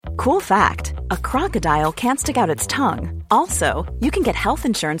Cool fact, a crocodile can't stick out its tongue. Also, you can get health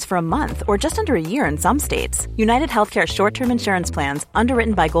insurance for a month or just under a year in some states. United Healthcare short-term insurance plans,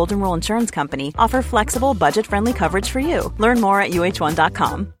 underwritten by Golden Rule Insurance Company, offer flexible, budget-friendly coverage for you. Learn more at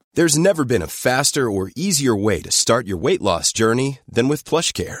uh1.com. There's never been a faster or easier way to start your weight loss journey than with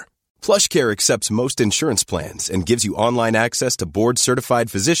PlushCare. PlushCare accepts most insurance plans and gives you online access to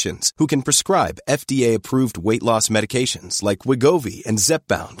board-certified physicians who can prescribe FDA-approved weight loss medications like Wegovy and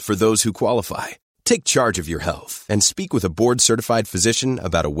Zepbound for those who qualify. Take charge of your health and speak with a board-certified physician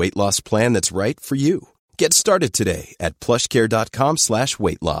about a weight loss plan that's right for you. Get started today at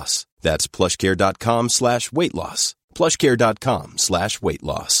plushcare.com/weight loss. That's plushcare.com/weight loss. plushcare.com/weight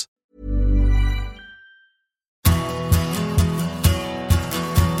loss.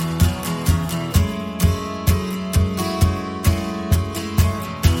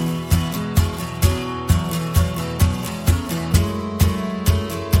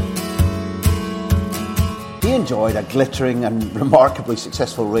 He enjoyed a glittering and remarkably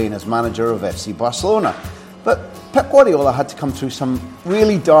successful reign as manager of FC Barcelona, but Pep Guardiola had to come through some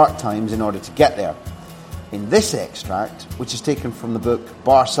really dark times in order to get there. In this extract, which is taken from the book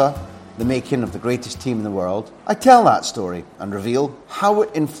Barca, the Making of the Greatest Team in the World, I tell that story and reveal how it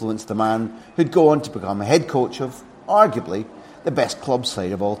influenced the man who'd go on to become a head coach of, arguably, the best club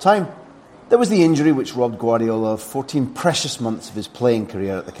side of all time. There was the injury which robbed Guardiola of 14 precious months of his playing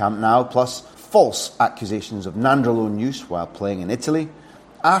career at the Camp Nou, plus false accusations of nandrolone use while playing in Italy,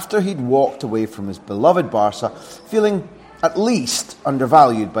 after he'd walked away from his beloved Barca, feeling at least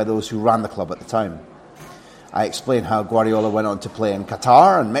undervalued by those who ran the club at the time. I explain how Guardiola went on to play in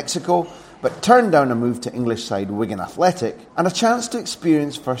Qatar and Mexico, but turned down a move to English side Wigan Athletic and a chance to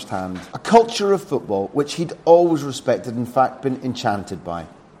experience firsthand a culture of football which he'd always respected, in fact been enchanted by.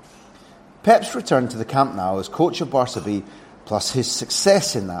 Pep's return to the Camp Nou as coach of Barca B, plus his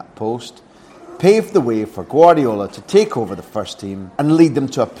success in that post, paved the way for Guardiola to take over the first team and lead them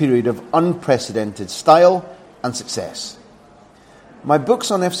to a period of unprecedented style and success. My books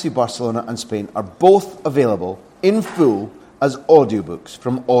on FC Barcelona and Spain are both available in full as audiobooks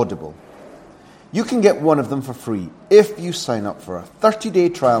from Audible. You can get one of them for free if you sign up for a 30-day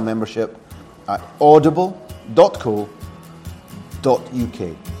trial membership at audible.co.uk.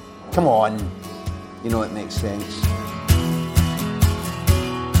 Come on, you know it makes sense.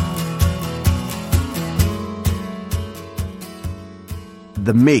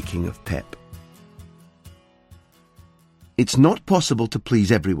 The making of Pep. It's not possible to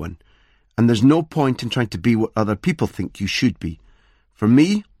please everyone, and there's no point in trying to be what other people think you should be. For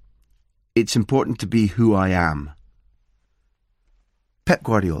me, it's important to be who I am. Pep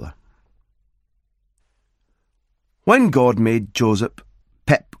Guardiola. When God made Josep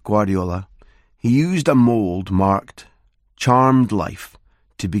Pep Guardiola, he used a mould marked charmed life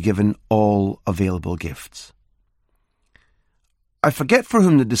to be given all available gifts. I forget for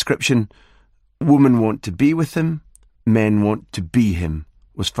whom the description "women want to be with him, men want to be him"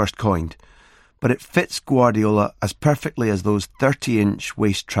 was first coined, but it fits Guardiola as perfectly as those 30-inch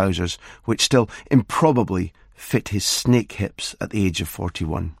waist trousers which still improbably fit his snake hips at the age of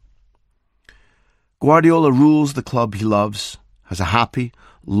 41. Guardiola rules the club he loves, has a happy,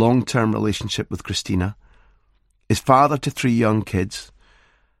 long-term relationship with Cristina, is father to 3 young kids,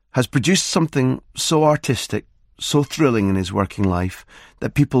 has produced something so artistic, so thrilling in his working life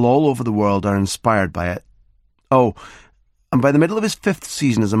that people all over the world are inspired by it. Oh, and by the middle of his 5th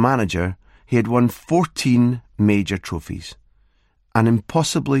season as a manager, he had won 14 major trophies. An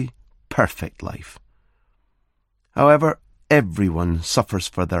impossibly perfect life. However, everyone suffers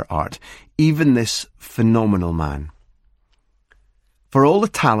for their art, even this phenomenal man. For all the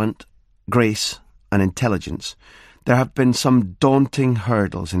talent, grace, and intelligence, there have been some daunting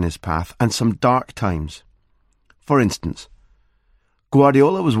hurdles in his path and some dark times. For instance,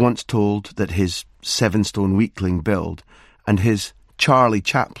 Guardiola was once told that his 7-stone weakling build and his Charlie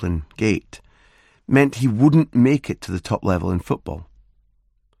Chaplin gait meant he wouldn't make it to the top level in football.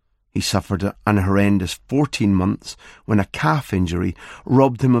 He suffered an horrendous 14 months when a calf injury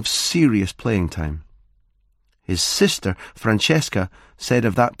robbed him of serious playing time. His sister, Francesca, said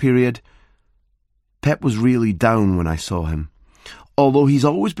of that period, "Pep was really down when I saw him. Although he's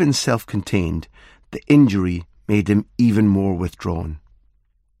always been self-contained, the injury made him even more withdrawn."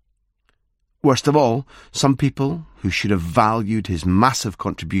 Worst of all, some people, who should have valued his massive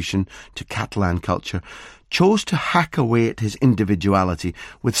contribution to Catalan culture, chose to hack away at his individuality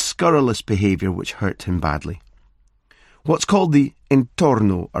with scurrilous behaviour which hurt him badly. What's called the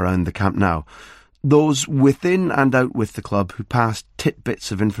entorno around the Camp Nou, those within and out with the club who passed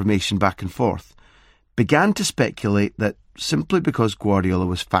titbits of information back and forth, began to speculate that simply because Guardiola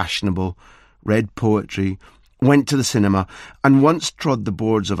was fashionable, read poetry, went to the cinema, and once trod the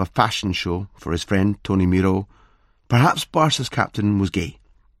boards of a fashion show for his friend Tony Miro, perhaps Barca's captain was gay.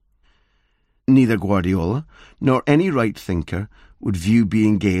 Neither Guardiola nor any right thinker would view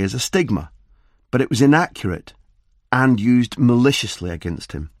being gay as a stigma, but it was inaccurate and used maliciously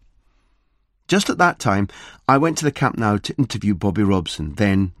against him. Just at that time, I went to the Camp Nou to interview Bobby Robson,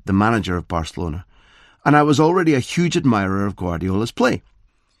 then the manager of Barcelona, and I was already a huge admirer of Guardiola's play.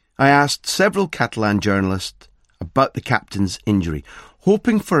 I asked several Catalan journalists about the captain's injury,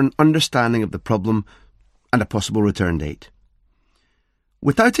 hoping for an understanding of the problem and a possible return date.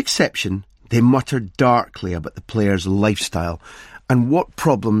 Without exception, they muttered darkly about the player's lifestyle and what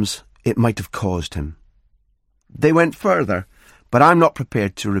problems it might have caused him. They went further, but I'm not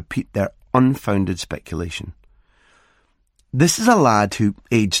prepared to repeat their unfounded speculation. This is a lad who,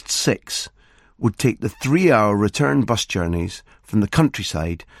 aged 6, would take the 3-hour return bus journeys from the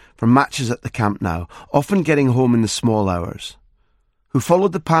countryside for matches at the Camp Nou, often getting home in the small hours, who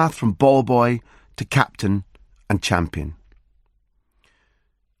followed the path from ball boy to captain and champion.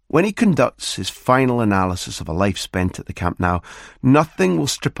 When he conducts his final analysis of a life spent at the Camp Nou, nothing will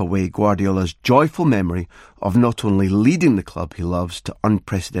strip away Guardiola's joyful memory of not only leading the club he loves to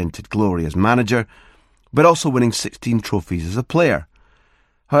unprecedented glory as manager, but also winning 16 trophies as a player.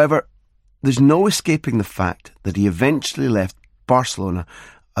 However, there's no escaping the fact that he eventually left Barcelona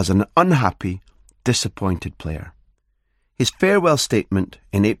as an unhappy, disappointed player. His farewell statement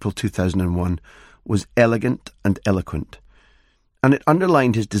in April 2001 was elegant and eloquent, and it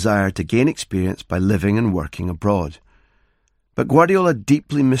underlined his desire to gain experience by living and working abroad. But Guardiola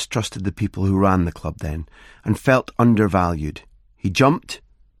deeply mistrusted the people who ran the club then, and felt undervalued. He jumped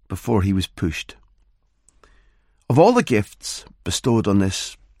before he was pushed. Of all the gifts bestowed on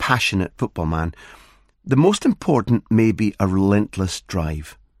this passionate football man, the most important may be a relentless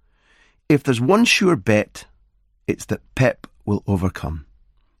drive. If there's one sure bet, it's that Pep will overcome.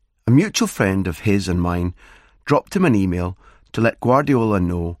 A mutual friend of his and mine dropped him an email to let Guardiola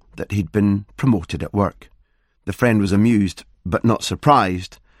know that he'd been promoted at work. The friend was amused, but not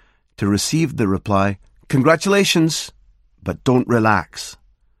surprised, to receive the reply, "Congratulations, but don't relax."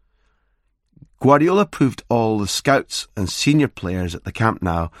 Guardiola proved all the scouts and senior players at the Camp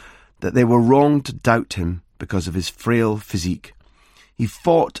Nou that they were wrong to doubt him because of his frail physique. He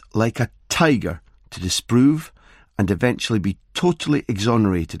fought like a tiger to disprove and eventually be totally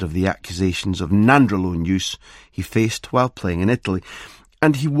exonerated of the accusations of nandrolone use he faced while playing in Italy.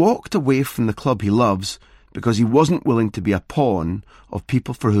 And he walked away from the club he loves because he wasn't willing to be a pawn of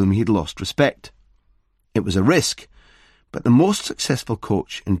people for whom he'd lost respect. It was a risk, but the most successful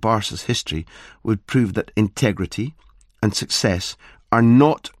coach in Barca's history would prove that integrity and success are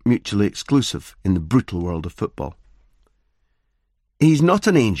not mutually exclusive in the brutal world of football. He's not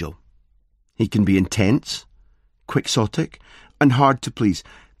an angel. He can be intense, quixotic, and hard to please.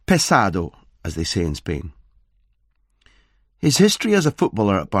 Pesado, as they say in Spain. His history as a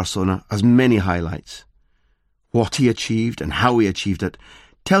footballer at Barcelona has many highlights. What he achieved and how he achieved it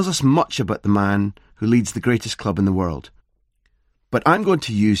tells us much about the man who leads the greatest club in the world. But I'm going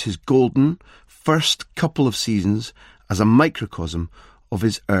to use his golden first couple of seasons as a microcosm of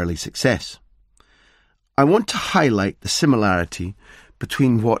his early success. I want to highlight the similarity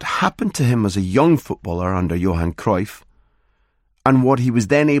between what happened to him as a young footballer under Johan Cruyff and what he was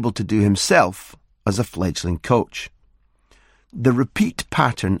then able to do himself as a fledgling coach. The repeat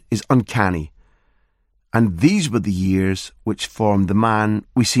pattern is uncanny, and these were the years which formed the man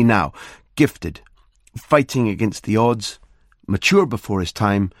we see now, gifted, fighting against the odds, mature before his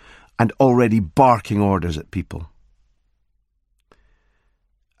time, and already barking orders at people.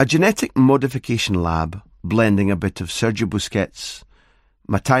 A genetic modification lab blending a bit of Sergio Busquets,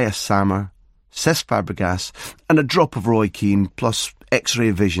 Matthias Sammer, Cesc Fabregas, and a drop of Roy Keane plus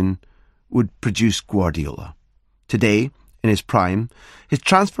X-ray vision would produce Guardiola. Today, in his prime, his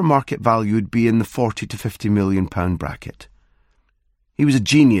transfer market value would be in the £40 to £50 million bracket. He was a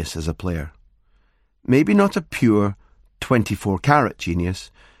genius as a player. Maybe not a pure 24-carat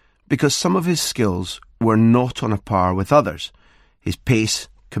genius, because some of his skills were not on a par with others. His pace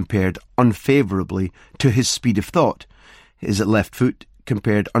compared unfavourably to his speed of thought, his left foot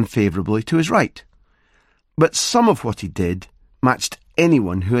compared unfavourably to his right. But some of what he did matched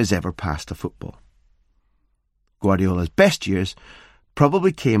anyone who has ever passed a football. Guardiola's best years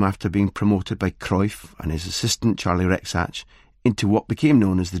probably came after being promoted by Cruyff and his assistant Charlie Rexach into what became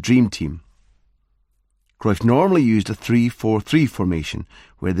known as the Dream Team. Cruyff normally used a 3-4-3 formation,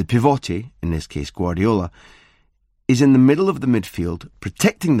 where the pivote, in this case Guardiola, is in the middle of the midfield,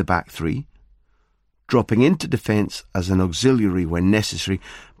 protecting the back three, dropping into defence as an auxiliary when necessary,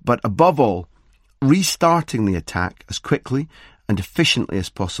 but above all, restarting the attack as quickly and efficiently as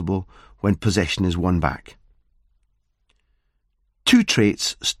possible when possession is won back. Two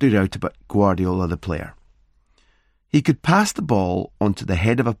traits stood out about Guardiola the player. He could pass the ball onto the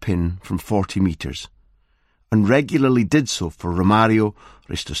head of a pin from 40 metres, and regularly did so for Romario,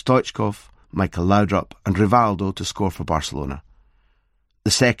 Risto Stoichkov, Michael Laudrup and Rivaldo to score for Barcelona.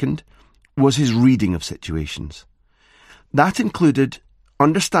 The second was his reading of situations. That included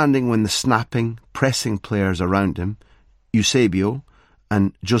understanding when the snapping, pressing players around him, Eusebio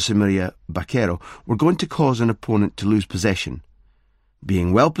and Jose Maria Baquero, were going to cause an opponent to lose possession,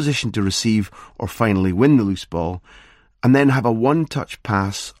 being well positioned to receive or finally win the loose ball, and then have a one-touch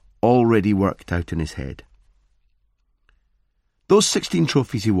pass already worked out in his head. Those 16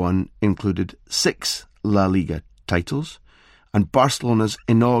 trophies he won included 6 La Liga titles and Barcelona's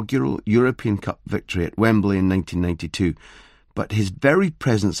inaugural European Cup victory at Wembley in 1992, but his very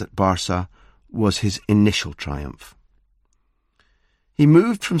presence at Barca was his initial triumph. He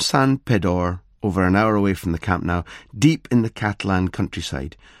moved from Sant Pedor, over an hour away from the Camp Nou, deep in the Catalan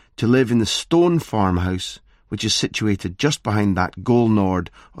countryside, to live in the stone farmhouse which is situated just behind that goal nord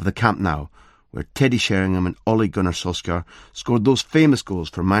of the Camp Nou, where Teddy Sheringham and Ole Gunnar Solskjaer scored those famous goals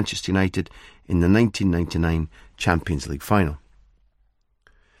for Manchester United in the 1999 Champions League final.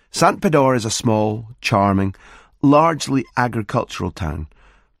 Sant Pedor is a small, charming, largely agricultural town,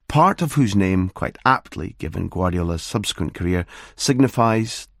 part of whose name, quite aptly given Guardiola's subsequent career,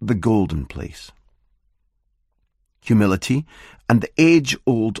 signifies the golden place. Humility and the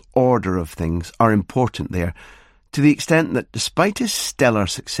age-old order of things are important there, to the extent that despite his stellar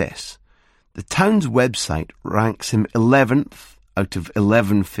success, the town's website ranks him 11th out of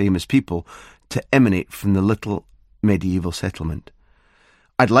 11 famous people to emanate from the little medieval settlement.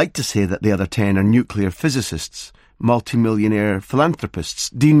 I'd like to say that the other 10 are nuclear physicists, multi-millionaire philanthropists,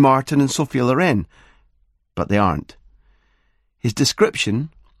 Dean Martin and Sophia Loren, but they aren't. His description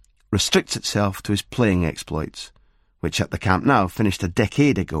restricts itself to his playing exploits, which at the Camp Nou finished a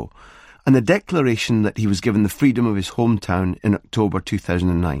decade ago, and the declaration that he was given the freedom of his hometown in October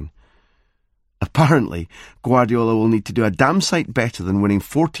 2009. Apparently, Guardiola will need to do a damn sight better than winning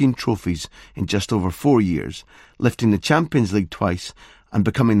 14 trophies in just over 4 years, lifting the Champions League twice and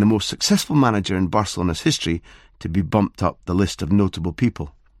becoming the most successful manager in Barcelona's history to be bumped up the list of notable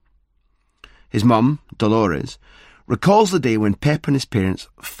people. His mum, Dolores, recalls the day when Pep and his parents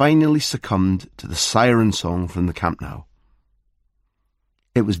finally succumbed to the siren song from the Camp Nou.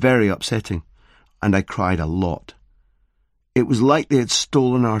 It was very upsetting, and I cried a lot. It was like they had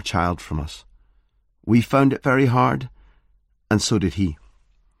stolen our child from us. We found it very hard, and so did he.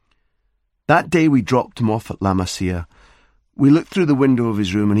 That day we dropped him off at La Masia. We looked through the window of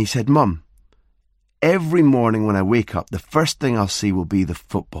his room and he said, "Mum, every morning when I wake up, the first thing I'll see will be the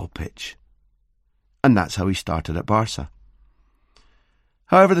football pitch." And that's how he started at Barca.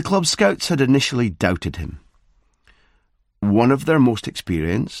 However, the club scouts had initially doubted him. One of their most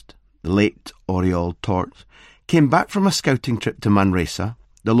experienced, the late Oriol Tort, came back from a scouting trip to Manresa,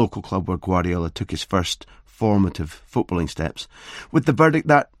 the local club where Guardiola took his first formative footballing steps, with the verdict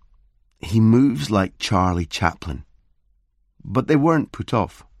that he moves like Charlie Chaplin. But they weren't put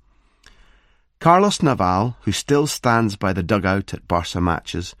off. Carlos Naval, who still stands by the dugout at Barca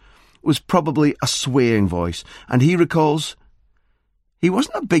matches, was probably a swaying voice, and he recalls, "He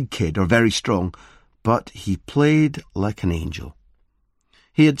wasn't a big kid or very strong, but he played like an angel.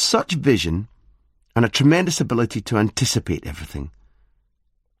 He had such vision and a tremendous ability to anticipate everything.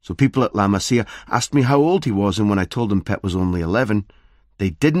 So people at La Masia asked me how old he was, and when I told them Pep was only 11,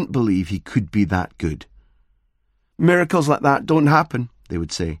 they didn't believe he could be that good. Miracles like that don't happen," they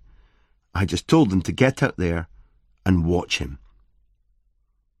would say. I just told them to get out there and watch him.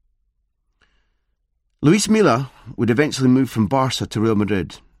 Luis Milla would eventually move from Barca to Real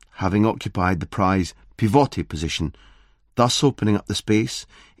Madrid, having occupied the prize pivote position, thus opening up the space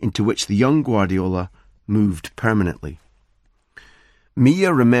into which the young Guardiola moved permanently.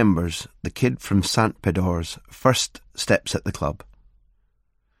 Milla remembers the kid from Sant Pedor's first steps at the club.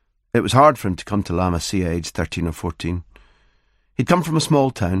 It was hard for him to come to La Masia aged 13 or 14. He'd come from a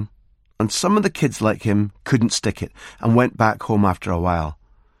small town, and some of the kids like him couldn't stick it and went back home after a while.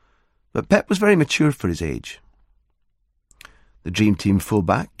 But Pep was very mature for his age. The Dream Team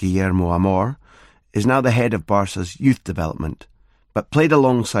fullback, Guillermo Amor, is now the head of Barca's youth development, but played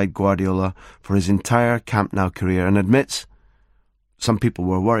alongside Guardiola for his entire Camp Nou career and admits some people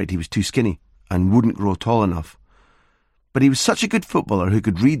were worried he was too skinny and wouldn't grow tall enough. But he was such a good footballer who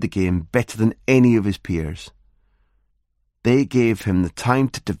could read the game better than any of his peers. They gave him the time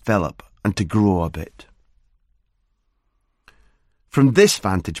to develop and to grow a bit. From this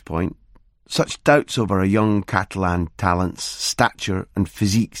vantage point, such doubts over a young Catalan talent's stature and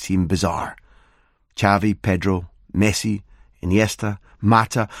physique seem bizarre. Xavi, Pedro, Messi, Iniesta,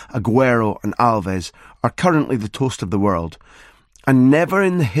 Mata, Aguero and Alves are currently the toast of the world, and never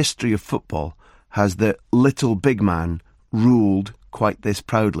in the history of football has the little big man ruled quite this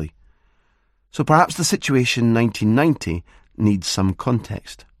proudly. So perhaps the situation in 1990 needs some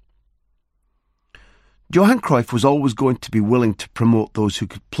context. Johan Cruyff was always going to be willing to promote those who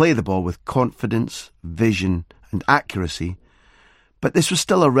could play the ball with confidence, vision and accuracy, but this was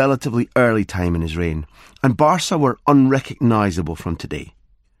still a relatively early time in his reign, and Barca were unrecognisable from today.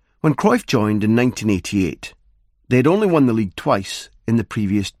 When Cruyff joined in 1988, they had only won the league twice in the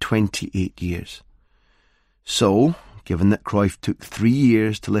previous 28 years. So, given that Cruyff took 3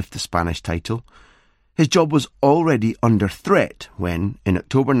 years to lift the Spanish title, his job was already under threat when, in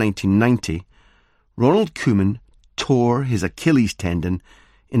October 1990, Ronald Koeman tore his Achilles tendon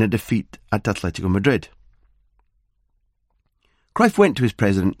in a defeat at Atletico Madrid. Cruyff went to his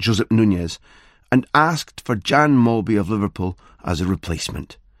president, Josep Núñez, and asked for Jan Molby of Liverpool as a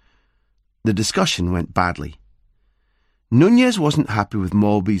replacement. The discussion went badly. Núñez wasn't happy with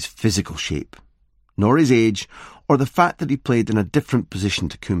Molby's physical shape, nor his age, or the fact that he played in a different position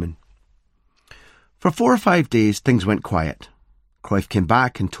to Koeman. For 4 or 5 days, things went quiet. Cruyff came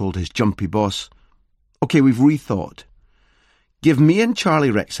back and told his jumpy boss, "OK, we've rethought. Give me and Charlie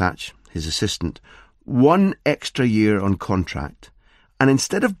Rexach, his assistant, 1 extra year on contract, and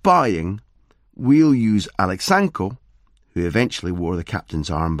instead of buying, we'll use Alex Sancho, who eventually wore the captain's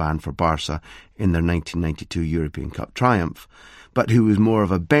armband for Barca in their 1992 European Cup triumph, but who was more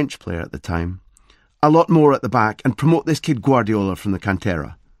of a bench player at the time, a lot more at the back, and promote this kid Guardiola from the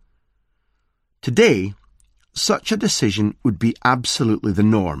cantera." Today, such a decision would be absolutely the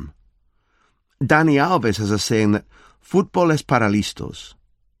norm. Dani Alves has a saying that "Fútbol es para listos."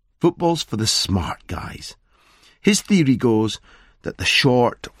 Football's for the smart guys. His theory goes that the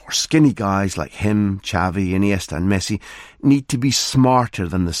short or skinny guys like him, Xavi, Iniesta and Messi need to be smarter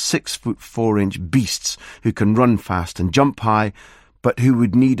than the 6'4" beasts who can run fast and jump high, but who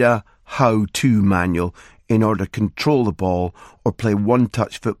would need a how-to manual in order to control the ball or play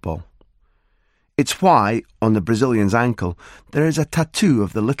one-touch football. It's why, on the Brazilian's ankle, there is a tattoo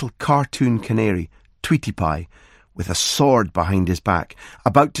of the little cartoon canary, Tweety Pie, with a sword behind his back,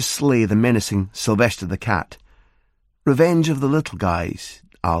 about to slay the menacing Sylvester the cat. Revenge of the little guys,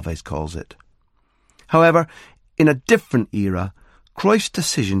 Alves calls it. However, in a different era, Cruyff's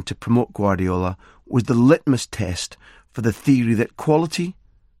decision to promote Guardiola was the litmus test for the theory that quality,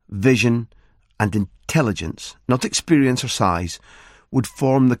 vision and intelligence, not experience or size, would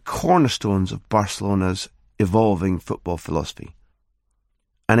form the cornerstones of Barcelona's evolving football philosophy.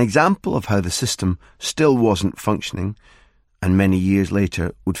 An example of how the system still wasn't functioning, and many years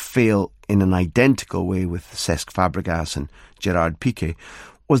later would fail in an identical way with Cesc Fabregas and Gerard Piqué,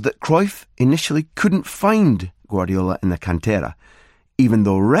 was that Cruyff initially couldn't find Guardiola in the cantera, even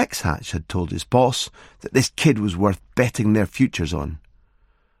though Rexach had told his boss that this kid was worth betting their futures on.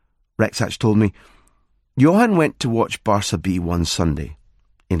 Rexach told me, "Johan went to watch Barca B one Sunday,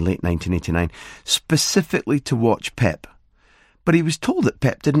 in late 1989, specifically to watch Pep. But he was told that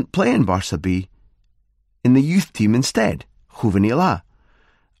Pep didn't play in Barca B, in the youth team instead, Juvenil A.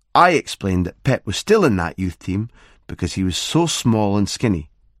 I explained that Pep was still in that youth team because he was so small and skinny.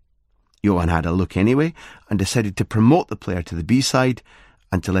 Johan had a look anyway and decided to promote the player to the B side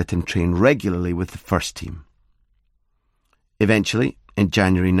and to let him train regularly with the first team." Eventually, in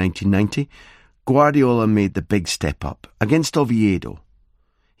January 1990, Guardiola made the big step up against Oviedo.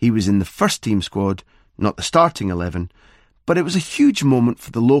 He was in the first team squad, not the starting 11, but it was a huge moment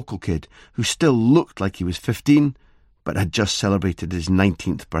for the local kid who still looked like he was 15 but had just celebrated his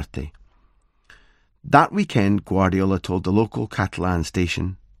 19th birthday. That weekend, Guardiola told the local Catalan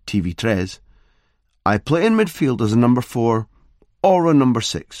station, TV3, "I play in midfield as a number 4 or a number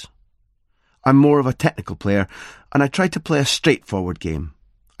 6. I'm more of a technical player and I try to play a straightforward game.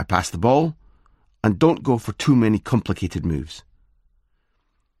 I pass the ball and don't go for too many complicated moves."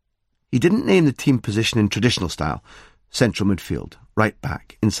 He didn't name the team position in traditional style, central midfield, right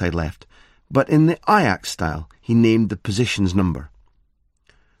back, inside left, but in the Ajax style, he named the position's number.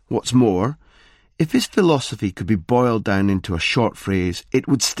 What's more, if his philosophy could be boiled down into a short phrase, it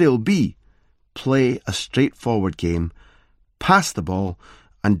would still be, play a straightforward game, pass the ball,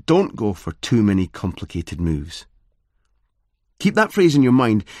 and don't go for too many complicated moves. Keep that phrase in your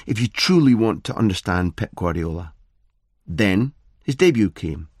mind if you truly want to understand Pep Guardiola. Then, his debut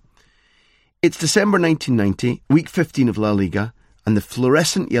came. It's December 1990, week 15 of La Liga, and the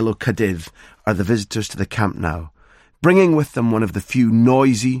fluorescent yellow Cadiz are the visitors to the Camp Nou, bringing with them one of the few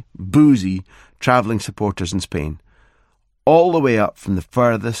noisy, boozy, travelling supporters in Spain, all the way up from the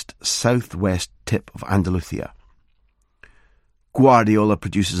furthest southwest tip of Andalusia. Guardiola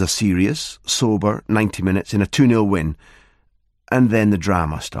produces a serious, sober 90 minutes in a 2-0 win, and then the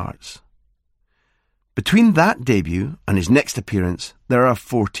drama starts. Between that debut and his next appearance, there are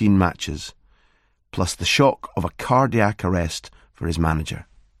 14 matches, plus the shock of a cardiac arrest for his manager.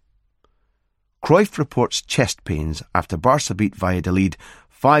 Cruyff reports chest pains after Barca beat Valladolid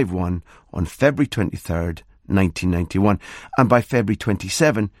 5-1 on February 23rd, 1991, and by February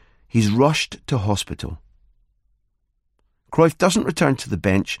 27, he's rushed to hospital. Cruyff doesn't return to the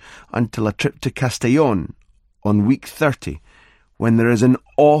bench until a trip to Castellón on week 30, when there is an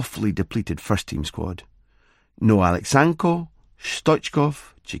awfully depleted first-team squad. No Alex Sanko,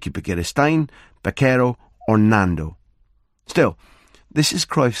 Stoichkov, Chiqui Begiristain, Baquero or Nando. Still, this is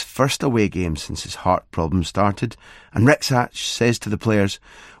Cruyff's first away game since his heart problem started, and Rexach says to the players,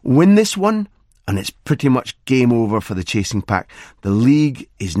 "Win this one, and it's pretty much game over for the chasing pack. The league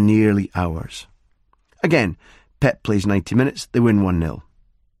is nearly ours." Again, Pep plays 90 minutes, they win 1-0.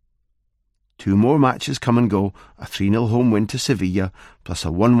 2 more matches come and go, a 3-0 home win to Sevilla, plus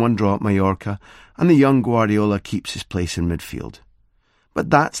a 1-1 draw at Mallorca, and the young Guardiola keeps his place in midfield. But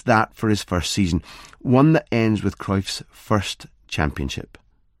that's that for his first season, one that ends with Cruyff's first championship.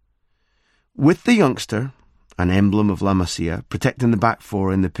 With the youngster, an emblem of La Masia, protecting the back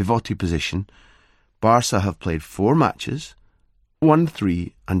four in the pivote position, Barca have played 4 matches, won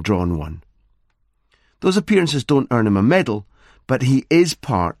 3 and drawn 1. Those appearances don't earn him a medal, but he is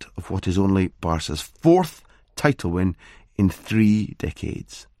part of what is only Barca's 4th title win in 3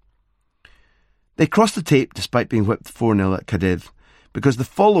 decades. They cross the tape despite being whipped 4-0 at Cadiz, because the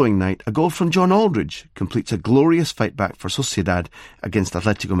following night a goal from John Aldridge completes a glorious fight back for Sociedad against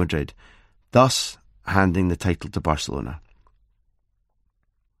Atletico Madrid, thus handing the title to Barcelona.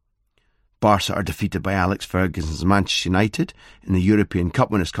 Barca are defeated by Alex Ferguson's Manchester United in the European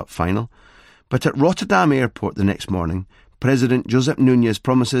Cup Winners' Cup final, but at Rotterdam Airport the next morning, President Josep Núñez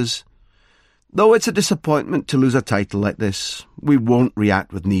promises, "Though it's a disappointment to lose a title like this, we won't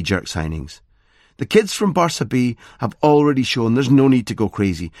react with knee-jerk signings. The kids from Barca B have already shown there's no need to go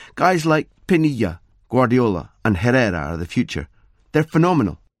crazy. Guys like Pinilla, Guardiola and Herrera are the future. They're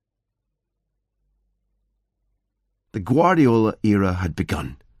phenomenal." The Guardiola era had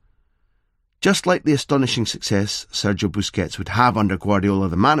begun. Just like the astonishing success Sergio Busquets would have under Guardiola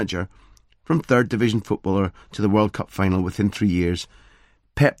the manager, from 3rd division footballer to the World Cup final within 3 years,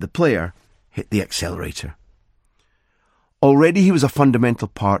 Pep the player hit the accelerator. Already he was a fundamental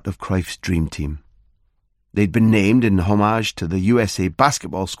part of Cruyff's dream team. They'd been named in homage to the USA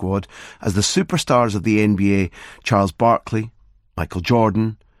basketball squad as the superstars of the NBA, Charles Barkley, Michael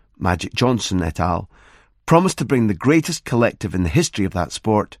Jordan, Magic Johnson et al., promised to bring the greatest collective in the history of that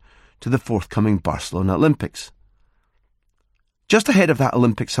sport to the forthcoming Barcelona Olympics. Just ahead of that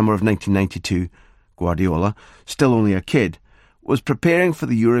Olympic summer of 1992, Guardiola, still only a kid, was preparing for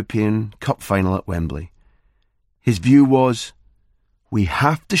the European Cup final at Wembley. His view was, we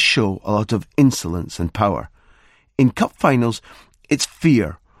have to show a lot of insolence and power. In cup finals, it's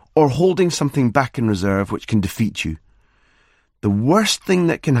fear or holding something back in reserve which can defeat you. The worst thing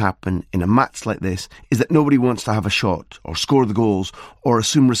that can happen in a match like this is that nobody wants to have a shot or score the goals or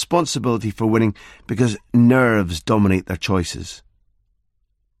assume responsibility for winning because nerves dominate their choices.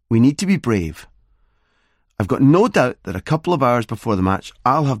 We need to be brave. I've got no doubt that a couple of hours before the match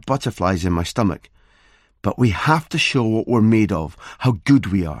I'll have butterflies in my stomach. But we have to show what we're made of, how good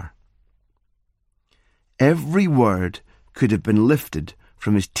we are. Every word could have been lifted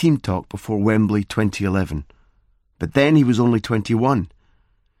from his team talk before Wembley 2011. But then he was only 21.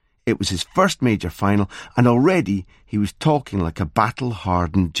 It was his first major final, and already he was talking like a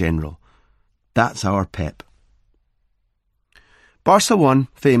battle-hardened general. That's our Pep. Barca won,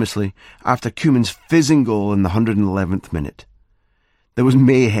 famously, after Koeman's fizzing goal in the 111th minute. There was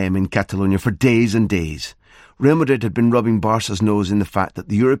mayhem in Catalonia for days and days. Real Madrid had been rubbing Barca's nose in the fact that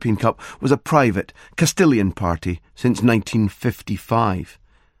the European Cup was a private, Castilian party since 1955.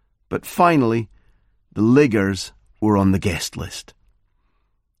 But finally, the Liggers were on the guest list.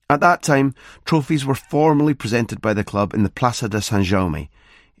 At that time, trophies were formally presented by the club in the Plaça de Sant Jaume,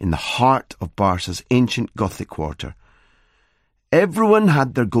 in the heart of Barca's ancient Gothic quarter. Everyone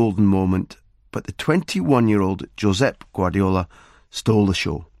had their golden moment, but the 21-year-old Josep Guardiola stole the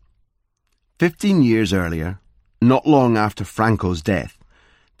show. 15 years earlier, not long after Franco's death,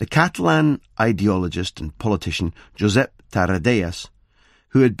 the Catalan ideologist and politician Josep Tarradellas,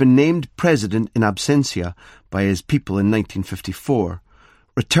 who had been named president in absentia by his people in 1954,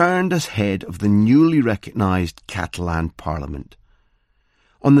 returned as head of the newly recognised Catalan Parliament.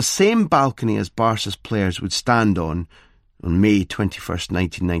 On the same balcony as Barca's players would stand on May 21st,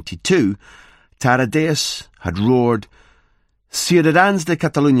 1992, Tarradellas had roared, "Ciudadans de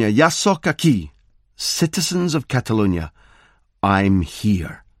Catalunya, ya soc aquí! Citizens of Catalonia, I'm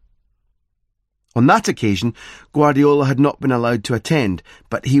here." On that occasion, Guardiola had not been allowed to attend,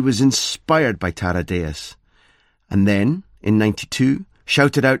 but he was inspired by Tarradellas. And then, in 92,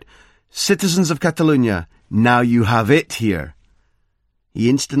 shouted out, "Citizens of Catalonia, now you have it here." He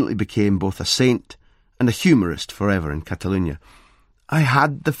instantly became both a saint and a humorist forever in Catalonia. "I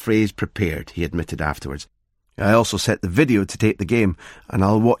had the phrase prepared," he admitted afterwards. "I also set the video to tape the game, and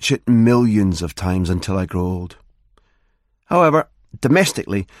I'll watch it millions of times until I grow old." However,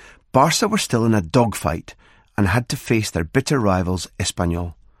 domestically, Barca were still in a dogfight and had to face their bitter rivals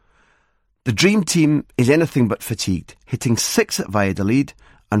Espanyol. The dream team is anything but fatigued, hitting 6 at Valladolid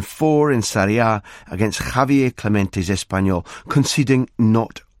and 4 in Sarriá against Javier Clemente's Espanyol, conceding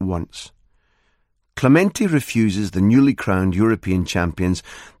not once. Clemente refuses the newly crowned European champions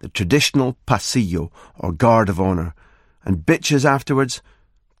the traditional pasillo, or guard of honour, and bitches afterwards,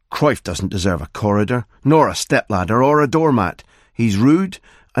 "Cruyff doesn't deserve a corridor, nor a stepladder, or a doormat. He's rude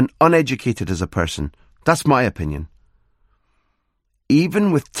and uneducated as a person. That's my opinion."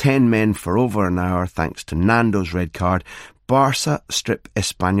 Even with 10 men for over an hour, thanks to Nando's red card, Barca strip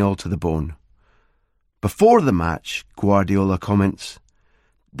Espanyol to the bone. Before the match, Guardiola comments,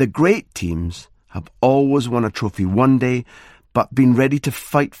 "The great teams have always won a trophy one day, but been ready to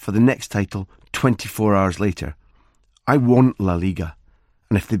fight for the next title 24 hours later. I want La Liga.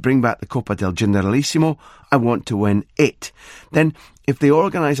 And if they bring back the Copa del Generalissimo, I want to win it. Then, if they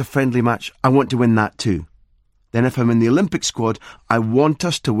organise a friendly match, I want to win that too. Then if I'm in the Olympic squad, I want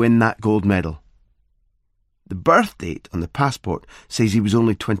us to win that gold medal." The birth date on the passport says he was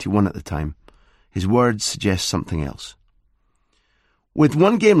only 21 at the time. His words suggest something else. With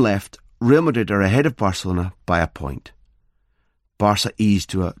one game left, Real Madrid are ahead of Barcelona by a point. Barca eased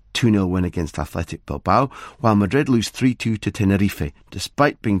to a 2-0 win against Athletic Bilbao, while Madrid lose 3-2 to Tenerife,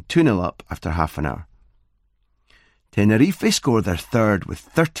 despite being 2-0 up after half an hour. Tenerife score their third with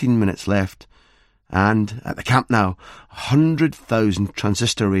 13 minutes left, and at the Camp Nou, 100,000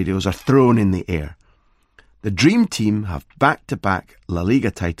 transistor radios are thrown in the air. The Dream Team have back-to-back La Liga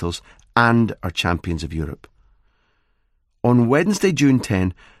titles and are champions of Europe. On Wednesday, June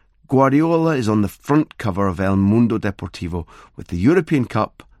 10, Guardiola is on the front cover of El Mundo Deportivo with the European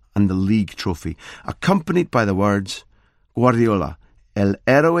Cup and the League trophy, accompanied by the words, "Guardiola, el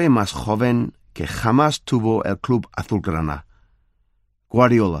héroe más joven que jamás tuvo el Club Azulgrana."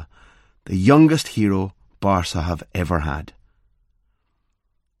 Guardiola, the youngest hero Barca have ever had.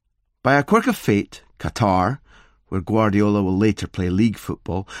 By a quirk of fate, Qatar, where Guardiola will later play league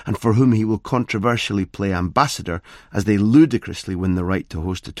football and for whom he will controversially play ambassador as they ludicrously win the right to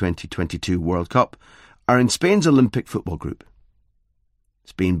host the 2022 World Cup, are in Spain's Olympic football group.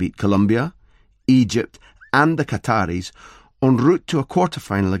 Spain beat Colombia, Egypt and the Qataris en route to a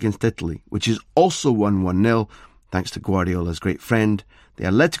quarter-final against Italy, which is also won 1-0 thanks to Guardiola's great friend, the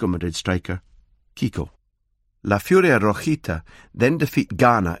Atletico Madrid striker, Kiko. La Furia Rojita then defeat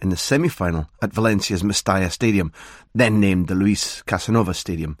Ghana in the semi-final at Valencia's Mestalla Stadium, then named the Luis Casanova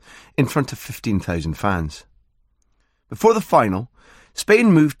Stadium, in front of 15,000 fans. Before the final,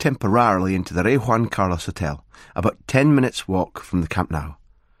 Spain moved temporarily into the Rey Juan Carlos Hotel, about 10 minutes' walk from the Camp Nou.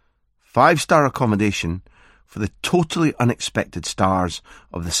 5-star accommodation for the totally unexpected stars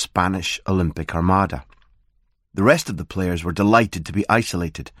of the Spanish Olympic Armada. The rest of the players were delighted to be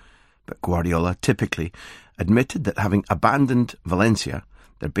isolated, but Guardiola typically admitted that having abandoned Valencia,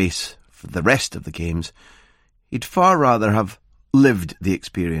 their base for the rest of the games, he'd far rather have lived the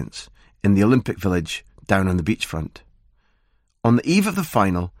experience in the Olympic Village down on the beachfront. On the eve of the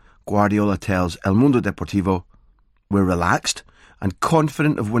final, Guardiola tells El Mundo Deportivo, "We're relaxed and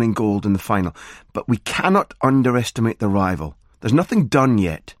confident of winning gold in the final, but we cannot underestimate the rival. There's nothing done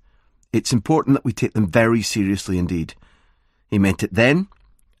yet. It's important that we take them very seriously indeed." He meant it then,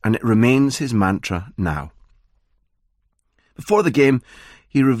 and it remains his mantra now. Before the game,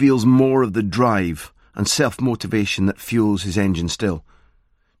 he reveals more of the drive and self-motivation that fuels his engine still.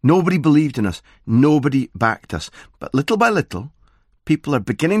 "Nobody believed in us, nobody backed us, but little by little, people are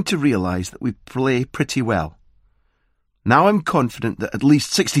beginning to realise that we play pretty well. Now I'm confident that at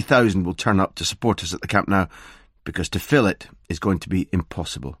least 60,000 will turn up to support us at the Camp Nou, because to fill it is going to be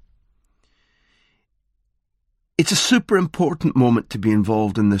impossible." It's a super important moment to be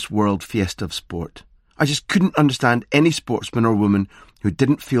involved in this world fiesta of sport. I just couldn't understand any sportsman or woman who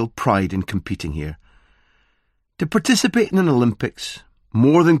didn't feel pride in competing here. To participate in an Olympics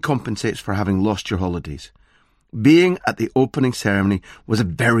more than compensates for having lost your holidays. Being at the opening ceremony was a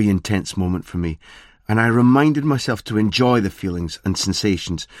very intense moment for me, and I reminded myself to enjoy the feelings and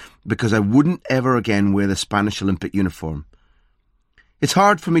sensations because I wouldn't ever again wear the Spanish Olympic uniform. It's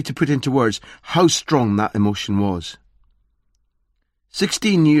hard for me to put into words how strong that emotion was.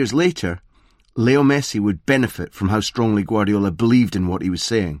 16 years later, Leo Messi would benefit from how strongly Guardiola believed in what he was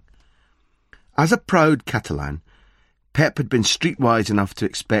saying. As a proud Catalan, Pep had been streetwise enough to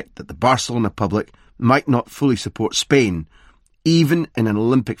expect that the Barcelona public might not fully support Spain, even in an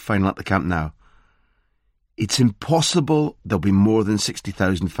Olympic final at the Camp Nou. It's impossible there'll be more than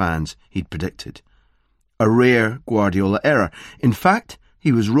 60,000 fans, he'd predicted. A rare Guardiola error. In fact,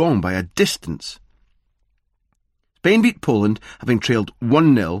 he was wrong by a distance. Spain beat Poland, having trailed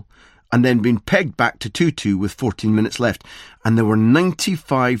 1-0, and then been pegged back to 2-2 with 14 minutes left, and there were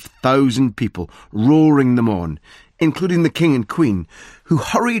 95,000 people roaring them on, including the King and Queen, who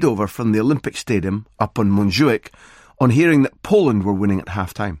hurried over from the Olympic Stadium up on Montjuic on hearing that Poland were winning at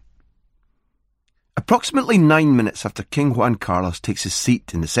half-time. Approximately 9 minutes after King Juan Carlos takes his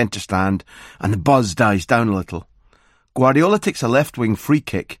seat in the centre stand and the buzz dies down a little, Guardiola takes a left-wing free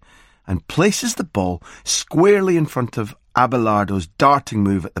kick and places the ball squarely in front of Abelardo's darting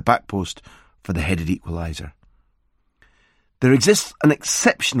move at the back post for the headed equaliser. There exists an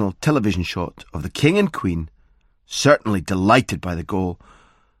exceptional television shot of the King and Queen, certainly delighted by the goal,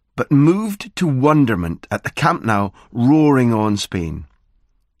 but moved to wonderment at the Camp Nou roaring on Spain.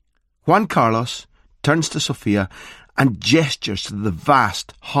 Juan Carlos turns to Sofia and gestures to the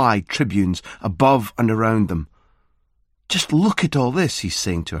vast, high tribunes above and around them. "Just look at all this," he's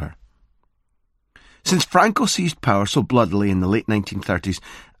saying to her. Since Franco seized power so bloodily in the late 1930s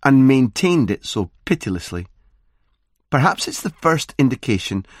and maintained it so pitilessly, perhaps it's the first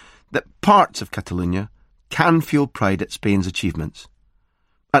indication that parts of Catalonia can feel pride at Spain's achievements.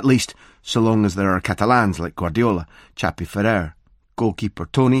 At least, so long as there are Catalans like Guardiola, Chapi Ferrer, goalkeeper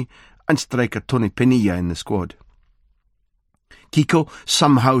Toni, and striker Toni Penilla in the squad. Kiko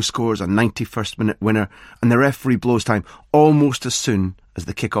somehow scores a 91st minute winner, and the referee blows time almost as soon as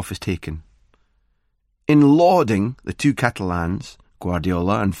the kick-off is taken. In lauding the two Catalans,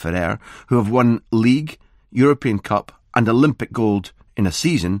 Guardiola and Ferrer, who have won League, European Cup and Olympic gold in a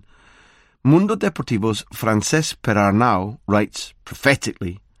season, Mundo Deportivo's Francesc Perarnau writes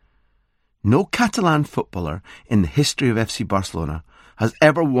prophetically, "No Catalan footballer in the history of FC Barcelona has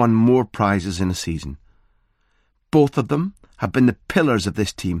ever won more prizes in a season. Both of them have been the pillars of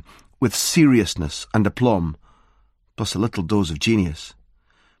this team with seriousness and aplomb, plus a little dose of genius.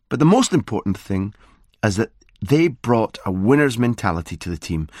 But the most important thing is that they brought a winner's mentality to the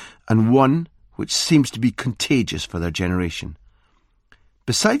team, and one which seems to be contagious for their generation.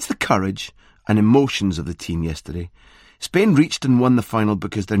 Besides the courage and emotions of the team yesterday, Spain reached and won the final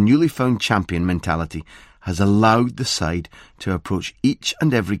because their newly found champion mentality has allowed the side to approach each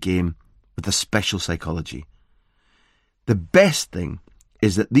and every game with a special psychology. The best thing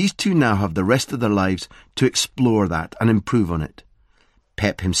is that these two now have the rest of their lives to explore that and improve on it.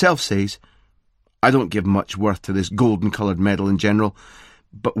 Pep himself says, "I don't give much worth to this golden-coloured medal in general,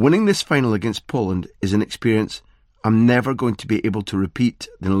 but winning this final against Poland is an experience I'm never going to be able to repeat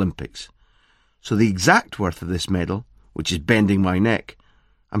in the Olympics. So the exact worth of this medal, which is bending my neck,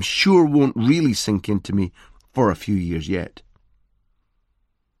 I'm sure won't really sink into me for a few years yet."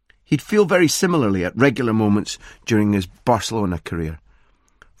 He'd feel very similarly at regular moments during his Barcelona career.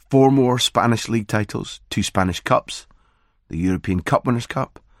 4 more Spanish league titles, 2 Spanish Cups, the European Cup Winners'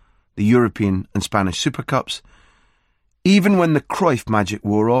 Cup, the European and Spanish Super Cups. Even when the Cruyff magic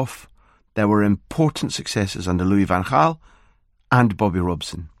wore off, there were important successes under Louis van Gaal and Bobby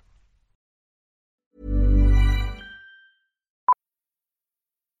Robson.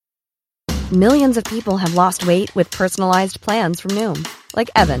 Millions of people have lost weight with personalized plans from Noom. Like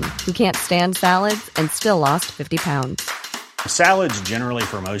Evan, who can't stand salads and still lost 50 pounds. Salads generally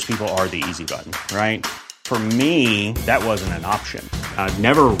for most people are the easy button, right? For me, that wasn't an option. I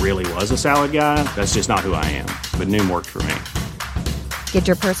never really was a salad guy. That's just not who I am. But Noom worked for me. Get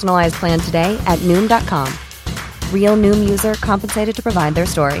your personalized plan today at Noom.com. Real Noom user compensated to provide their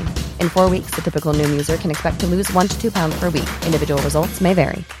story. In 4 weeks, the typical Noom user can expect to lose 1 to 2 pounds per week. Individual results may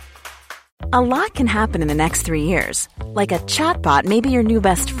vary. A lot can happen in the next 3 years. Like a chatbot may be your new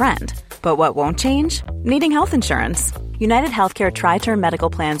best friend. But what won't change? Needing health insurance. United Healthcare Tri-Term Medical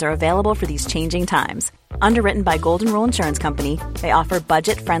Plans are available for these changing times. Underwritten by Golden Rule Insurance Company, they offer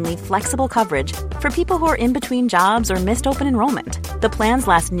budget-friendly, flexible coverage for people who are in between jobs or missed open enrollment. The plans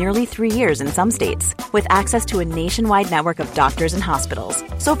last nearly 3 years in some states, with access to a nationwide network of doctors and hospitals.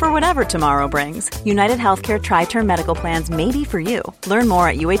 So for whatever tomorrow brings, United Healthcare Tri-Term Medical Plans may be for you. Learn more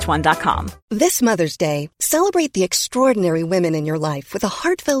at uh1.com. This Mother's Day, celebrate the extraordinary women in your life with a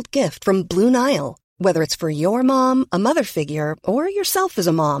heartfelt gift from Blue Nile. Whether it's for your mom, a mother figure, or yourself as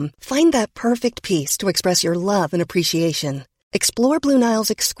a mom, find that perfect piece to express your love and appreciation. Explore Blue Nile's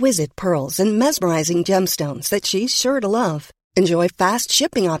exquisite pearls and mesmerizing gemstones that she's sure to love. Enjoy fast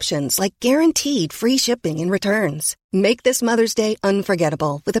shipping options like guaranteed free shipping and returns. Make this Mother's Day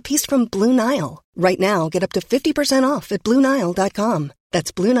unforgettable with a piece from Blue Nile. Right now, get up to 50% off at BlueNile.com.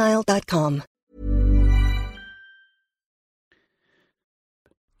 That's BlueNile.com.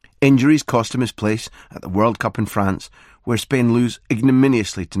 Injuries cost him his place at the World Cup in France, where Spain lose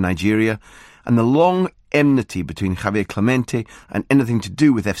ignominiously to Nigeria, and the long enmity between Javier Clemente and anything to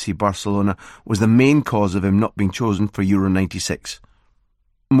do with FC Barcelona was the main cause of him not being chosen for Euro 96.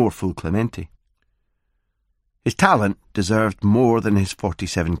 More fool Clemente. His talent deserved more than his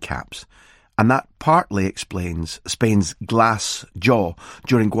 47 caps, and that partly explains Spain's glass jaw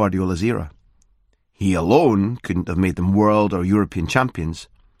during Guardiola's era. He alone couldn't have made them world or European champions,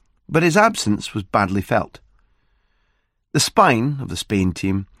 but his absence was badly felt. The spine of the Spain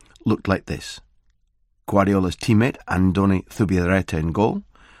team looked like this: Guardiola's teammate Andoni Zubizarreta in goal,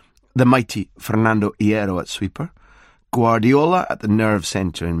 the mighty Fernando Hierro at sweeper, Guardiola at the nerve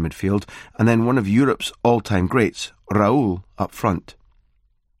centre in midfield, and then one of Europe's all-time greats, Raúl, up front.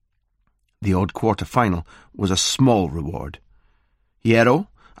 The odd quarter-final was a small reward. Hierro,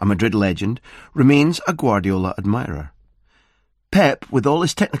 a Madrid legend, remains a Guardiola admirer. Pep, with all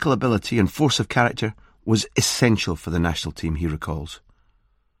his technical ability and force of character, was essential for the national team, he recalls.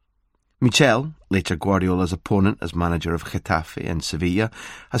 Michel, later Guardiola's opponent as manager of Getafe and Sevilla,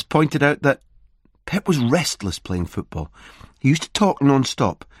 has pointed out that Pep was restless playing football. He used to talk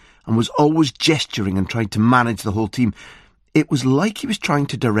non-stop and was always gesturing and trying to manage the whole team. It was like he was trying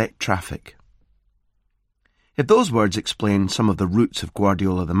to direct traffic. If those words explain some of the roots of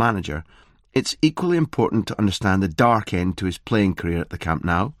Guardiola the manager, it's equally important to understand the dark end to his playing career at the Camp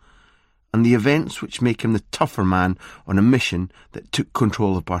Nou, and the events which make him the tougher man on a mission that took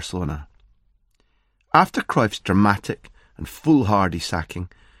control of Barcelona. After Cruyff's dramatic and foolhardy sacking,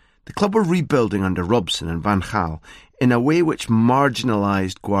 the club were rebuilding under Robson and Van Gaal in a way which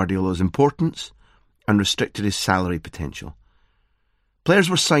marginalised Guardiola's importance and restricted his salary potential. Players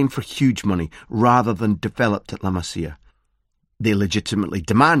were signed for huge money rather than developed at La Masia. They legitimately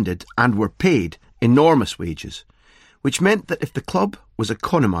demanded and were paid enormous wages, which meant that if the club was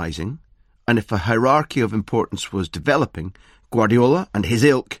economising and if a hierarchy of importance was developing, Guardiola and his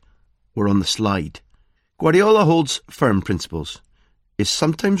ilk were on the slide. Guardiola holds firm principles, is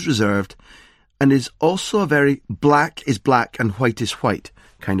sometimes reserved, and is also a very black is black and white is white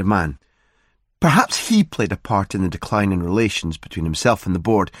kind of man. Perhaps he played a part in the decline in relations between himself and the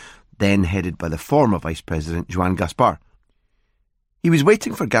board, then headed by the former Vice President Joan Gaspar. He was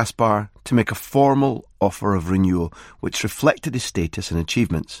waiting for Gaspar to make a formal offer of renewal which reflected his status and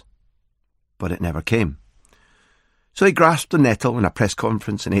achievements. But it never came. So he grasped the nettle in a press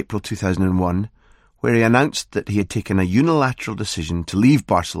conference in April 2001, where he announced that he had taken a unilateral decision to leave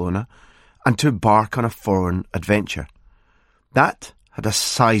Barcelona and to embark on a foreign adventure. That had a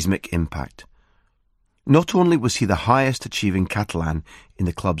seismic impact. Not only was he the highest achieving Catalan in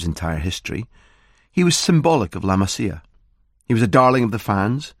the club's entire history, he was symbolic of La Masia. He was a darling of the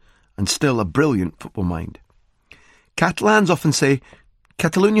fans and still a brilliant football mind. Catalans often say,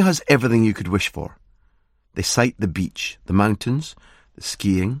 Catalonia has everything you could wish for. They cite the beach, the mountains, the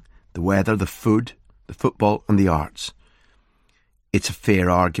skiing, the weather, the food, the football and the arts. It's a fair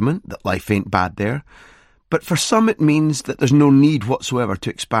argument that life ain't bad there, but for some it means that there's no need whatsoever to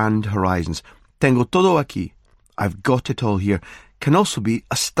expand horizons. Tengo todo aquí, I've got it all here, can also be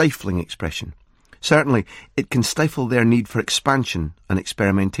a stifling expression. Certainly, it can stifle their need for expansion and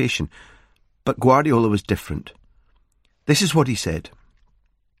experimentation. But Guardiola was different. This is what he said.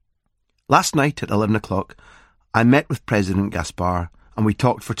 Last night at 11 o'clock, I met with President Gaspar and we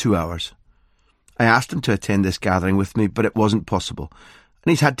talked for 2 hours. I asked him to attend this gathering with me, but it wasn't possible,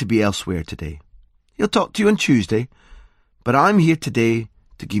 and he's had to be elsewhere today. He'll talk to you on Tuesday, but I'm here today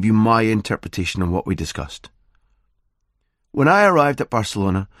to give you my interpretation on what we discussed. When I arrived at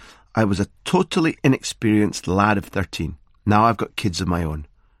Barcelona, I was a totally inexperienced lad of 13. Now I've got kids of my own.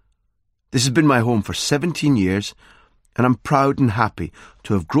 This has been my home for 17 years, and I'm proud and happy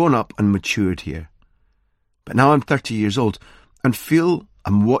to have grown up and matured here. But now I'm 30 years old and feel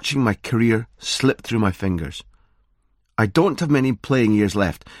I'm watching my career slip through my fingers. I don't have many playing years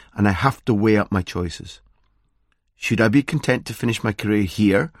left, and I have to weigh up my choices. Should I be content to finish my career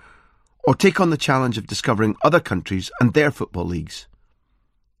here, or take on the challenge of discovering other countries and their football leagues?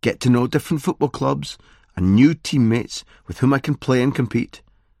 Get to know different football clubs and new teammates with whom I can play and compete?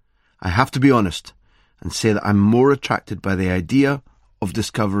 I have to be honest and say that I'm more attracted by the idea of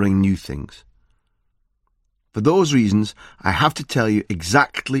discovering new things. For those reasons, I have to tell you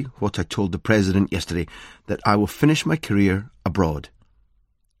exactly what I told the President yesterday, that I will finish my career abroad.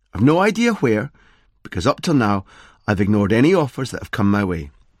 I've no idea where, because up till now, I've ignored any offers that have come my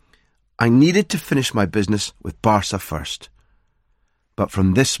way. I needed to finish my business with Barca first. But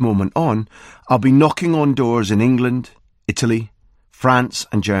from this moment on, I'll be knocking on doors in England, Italy, France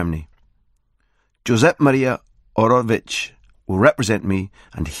and Germany. Josep Maria Orovic will represent me,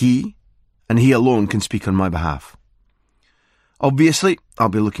 and he alone can speak on my behalf. Obviously, I'll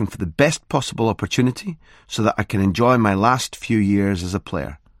be looking for the best possible opportunity so that I can enjoy my last few years as a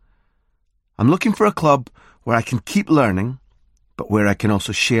player. I'm looking for a club where I can keep learning, but where I can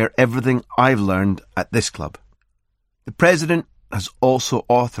also share everything I've learned at this club. The President has also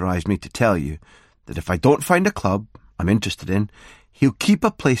authorised me to tell you that if I don't find a club I'm interested in, he'll keep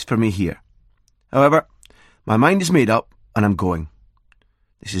a place for me here. However, my mind is made up and I'm going.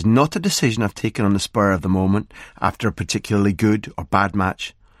 This is not a decision I've taken on the spur of the moment after a particularly good or bad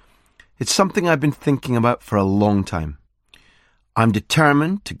match. It's something I've been thinking about for a long time. I'm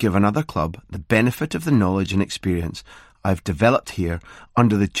determined to give another club the benefit of the knowledge and experience I've developed here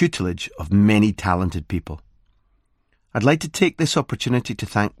under the tutelage of many talented people. I'd like to take this opportunity to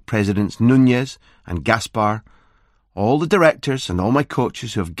thank Presidents Núñez and Gaspar, all the directors and all my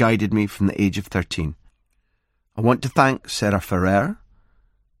coaches who have guided me from the age of 13. I want to thank Sarah Ferrer,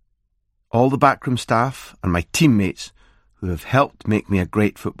 all the backroom staff and my teammates who have helped make me a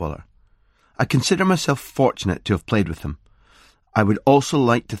great footballer. I consider myself fortunate to have played with them. I would also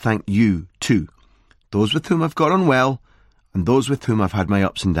like to thank you too, those with whom I've got on well and those with whom I've had my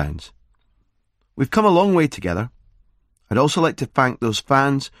ups and downs. We've come a long way together. I'd also like to thank those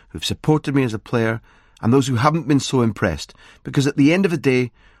fans who've supported me as a player and those who haven't been so impressed, because at the end of the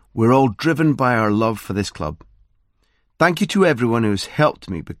day, we're all driven by our love for this club. Thank you to everyone who has helped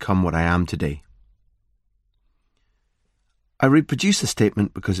me become what I am today. I reproduce the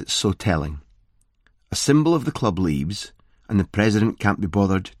statement because it's so telling. A symbol of the club leaves, and the President can't be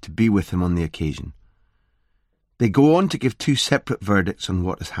bothered to be with him on the occasion. They go on to give two separate verdicts on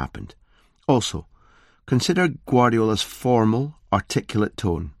what has happened. Also, consider Guardiola's formal, articulate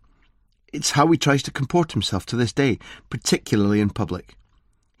tone. It's how he tries to comport himself to this day, particularly in public.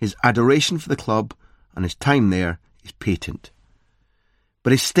 His adoration for the club and his time there is patent.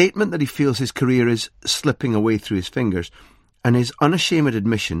 But his statement that he feels his career is slipping away through his fingers, and his unashamed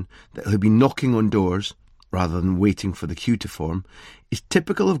admission that he'll be knocking on doors rather than waiting for the cue to form, is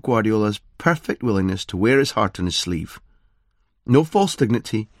typical of Guardiola's perfect willingness to wear his heart on his sleeve. No false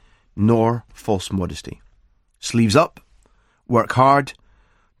dignity, nor false modesty. Sleeves up, work hard,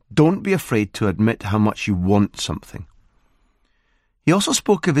 don't be afraid to admit how much you want something. He also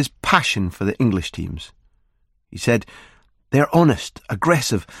spoke of his passion for the English teams. He said, they're honest,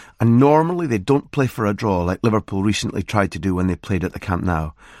 aggressive, and normally they don't play for a draw like Liverpool recently tried to do when they played at the Camp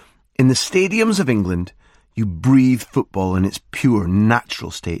Nou. In the stadiums of England, you breathe football in its pure,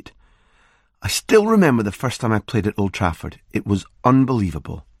 natural state. I still remember the first time I played at Old Trafford. It was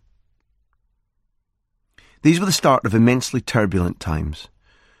unbelievable. These were the start of immensely turbulent times.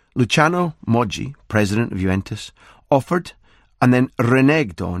 Luciano Moggi, president of Juventus, offered and then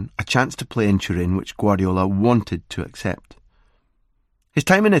reneged on a chance to play in Turin, which Guardiola wanted to accept. His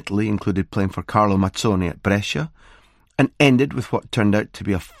time in Italy included playing for Carlo Mazzoni at Brescia, and ended with what turned out to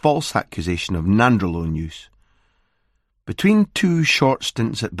be a false accusation of nandrolone use. Between two short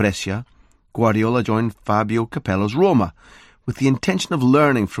stints at Brescia, Guardiola joined Fabio Capello's Roma, with the intention of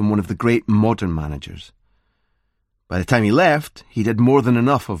learning from one of the great modern managers. By the time he left, he'd had more than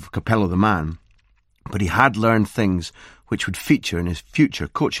enough of Capello the man, but he had learned things which would feature in his future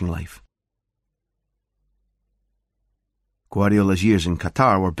coaching life. Guardiola's years in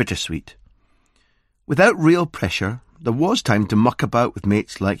Qatar were bittersweet. Without real pressure, there was time to muck about with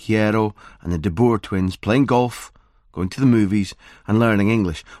mates like Hierro and the De Boer twins, playing golf, going to the movies and learning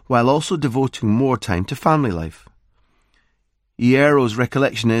English, while also devoting more time to family life. Hierro's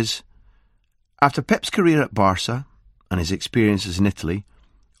recollection is, after Pep's career at Barca and his experiences in Italy,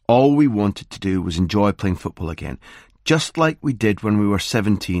 all we wanted to do was enjoy playing football again, just like we did when we were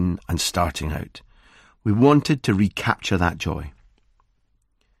 17 and starting out. We wanted to recapture that joy.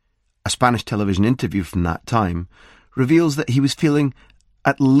 A Spanish television interview from that time reveals that he was feeling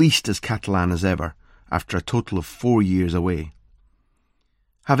at least as Catalan as ever, after a total of 4 years away.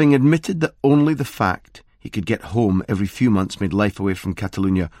 Having admitted that only the fact he could get home every few months made life away from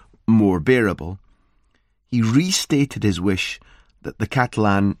Catalonia more bearable, he restated his wish that the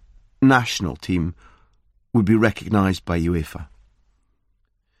Catalan national team would be recognised by UEFA.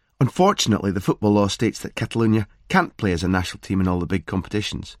 Unfortunately, the football law states that Catalonia can't play as a national team in all the big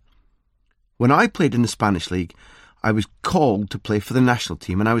competitions. When I played in the Spanish League, I was called to play for the national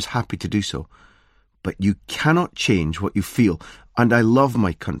team and I was happy to do so. But you cannot change what you feel, and I love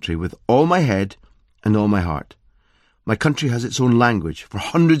my country with all my head and all my heart. My country has its own language for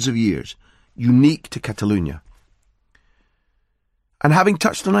hundreds of years, unique to Catalonia. And having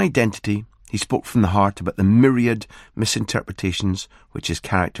touched on identity, he spoke from the heart about the myriad misinterpretations which his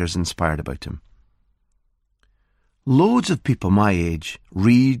characters inspired about him. Loads of people my age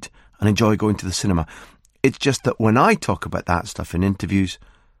read and enjoy going to the cinema. It's just that when I talk about that stuff in interviews,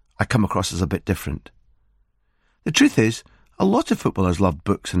 I come across as a bit different. The truth is, a lot of footballers love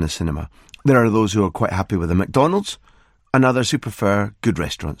books in the cinema. There are those who are quite happy with a McDonald's, and others who prefer good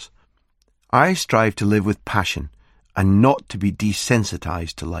restaurants. I strive to live with passion and not to be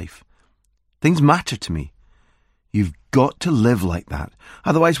desensitised to life. Things matter to me. You've got to live like that.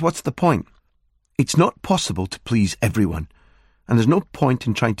 Otherwise, what's the point? It's not possible to please everyone, and there's no point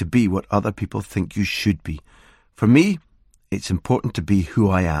in trying to be what other people think you should be. For me, it's important to be who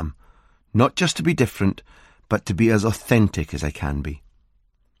I am, not just to be different, but to be as authentic as I can be.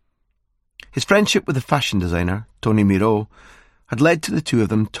 His friendship with the fashion designer, Tony Miro, had led to the two of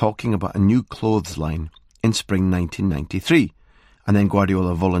them talking about a new clothes line in spring 1993, and then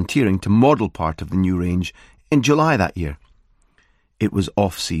Guardiola volunteering to model part of the new range in July that year. It was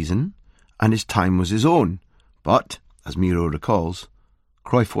off-season, and his time was his own, but, as Miro recalls,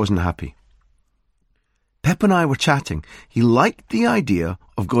 Cruyff wasn't happy. Pep and I were chatting. He liked the idea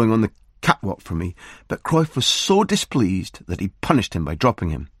of going on the catwalk for me, but Cruyff was so displeased that he punished him by dropping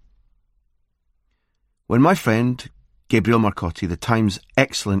him. When my friend, Gabriel Marcotti, the Times'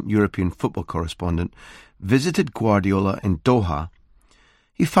 excellent European football correspondent, visited Guardiola in Doha,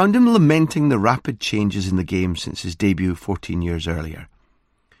 he found him lamenting the rapid changes in the game since his debut 14 years earlier.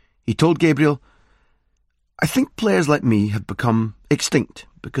 He told Gabriel, "I think players like me have become extinct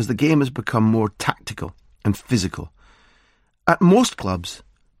because the game has become more tactical and physical. At most clubs,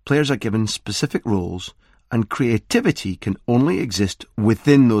 players are given specific roles and creativity can only exist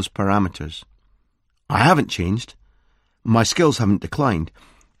within those parameters. I haven't changed. My skills haven't declined.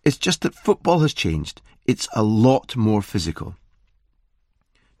 It's just that football has changed. It's a lot more physical.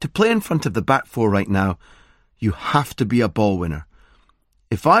 To play in front of the back four right now, you have to be a ball winner.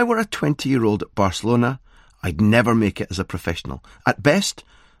 If I were a 20-year-old at Barcelona, I'd never make it as a professional. At best,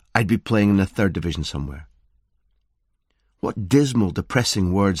 I'd be playing in the third division somewhere." What dismal,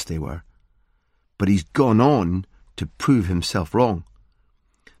 depressing words they were. But he's gone on to prove himself wrong.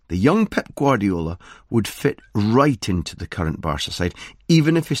 The young Pep Guardiola would fit right into the current Barca side,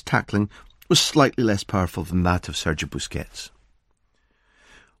 even if his tackling was slightly less powerful than that of Sergio Busquets.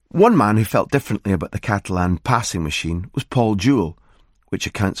 One man who felt differently about the Catalan passing machine was Paul Jewell, which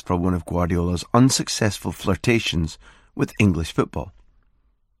accounts for one of Guardiola's unsuccessful flirtations with English football.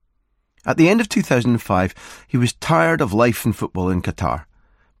 At the end of 2005, he was tired of life and football in Qatar,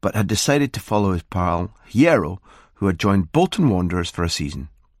 but had decided to follow his pal Hierro, who had joined Bolton Wanderers for a season.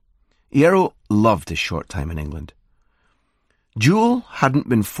 Hierro loved his short time in England. Jewell hadn't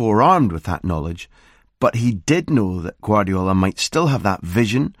been forearmed with that knowledge, but he did know that Guardiola might still have that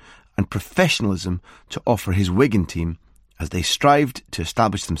vision and professionalism to offer his Wigan team as they strived to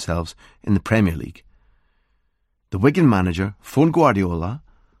establish themselves in the Premier League. The Wigan manager phoned Guardiola,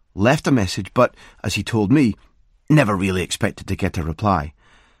 left a message, but, as he told me, never really expected to get a reply.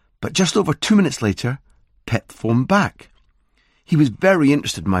 But just over 2 minutes later, Pep phoned back. He was very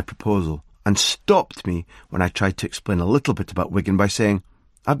interested in my proposal and stopped me when I tried to explain a little bit about Wigan by saying,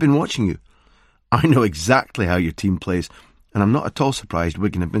 "I've been watching you. I know exactly how your team plays, and I'm not at all surprised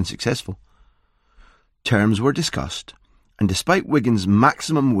Wigan have been successful." Terms were discussed, and despite Wigan's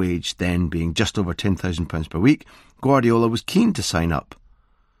maximum wage then being just over £10,000 per week, Guardiola was keen to sign up.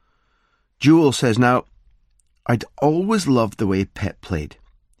 Jewell says now, "I'd always loved the way Pep played.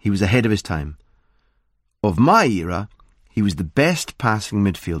 He was ahead of his time. Of my era, he was the best passing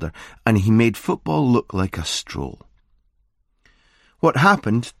midfielder, and he made football look like a stroll." What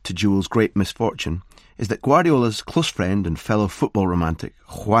happened, to Jewell's great misfortune, is that Guardiola's close friend and fellow football romantic,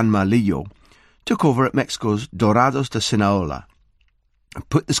 Juanma Lillo, took over at Mexico's Dorados de Sinaloa and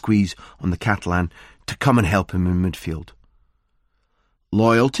put the squeeze on the Catalan to come and help him in midfield.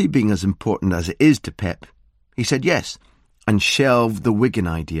 Loyalty being as important as it is to Pep, he said yes, and shelved the Wigan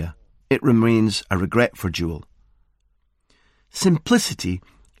idea, it remains a regret for Jewell. Simplicity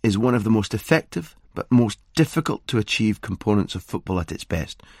is one of the most effective but most difficult to achieve components of football at its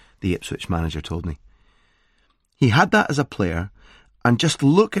best, the Ipswich manager told me. He had that as a player, and just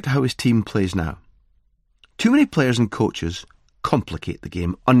look at how his team plays now. Too many players and coaches complicate the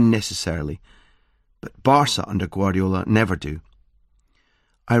game unnecessarily, but Barca under Guardiola never do.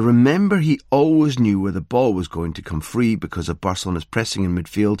 I remember he always knew where the ball was going to come free because of Barcelona's pressing in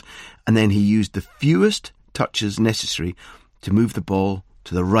midfield, and then he used the fewest touches necessary to move the ball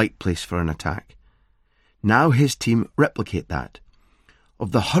to the right place for an attack. Now his team replicate that.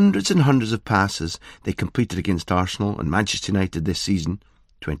 Of the hundreds and hundreds of passes they completed against Arsenal and Manchester United this season,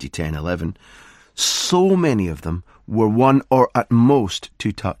 2010-11, so many of them were one or at most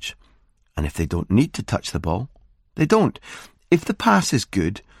two touch. And if they don't need to touch the ball, they don't. If the pass is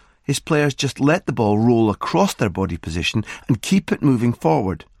good, his players just let the ball roll across their body position and keep it moving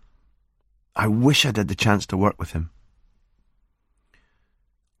forward. I wish I'd had the chance to work with him.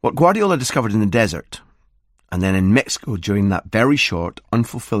 What Guardiola discovered in the desert, and then in Mexico during that very short,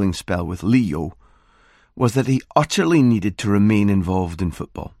 unfulfilling spell with Leo, was that he utterly needed to remain involved in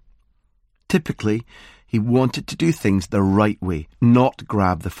football. Typically, he wanted to do things the right way, not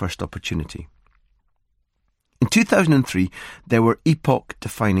grab the first opportunity. In 2003, there were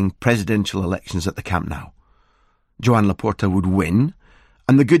epoch-defining presidential elections at the Camp Nou. Joan Laporta would win,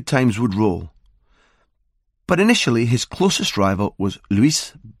 and the good times would roll. But initially, his closest rival was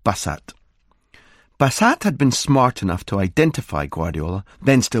Luis Bassat. Bassat had been smart enough to identify Guardiola,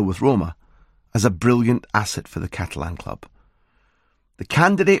 then still with Roma, as a brilliant asset for the Catalan club. The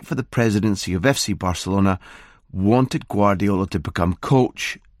candidate for the presidency of FC Barcelona wanted Guardiola to become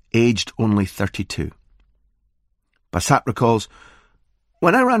coach, aged only 32. Bassat recalls,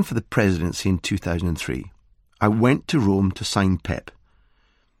 "When I ran for the presidency in 2003, I went to Rome to sign Pep.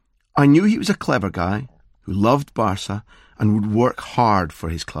 I knew he was a clever guy who loved Barca and would work hard for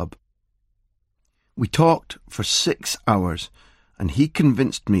his club. We talked for 6 hours and he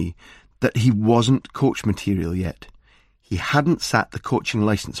convinced me that he wasn't coach material yet. He hadn't sat the coaching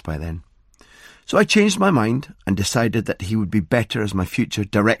licence by then. So I changed my mind and decided that he would be better as my future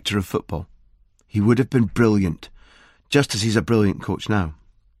director of football. He would have been brilliant, just as he's a brilliant coach now."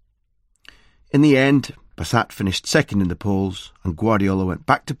 In the end, Bassat finished second in the polls and Guardiola went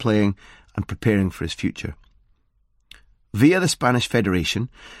back to playing and preparing for his future. Via the Spanish Federation,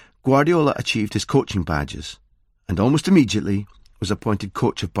 Guardiola achieved his coaching badges and almost immediately was appointed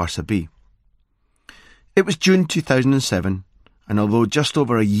coach of Barca B. It was June 2007, and although just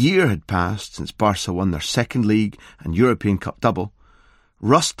over a year had passed since Barca won their second league and European Cup double,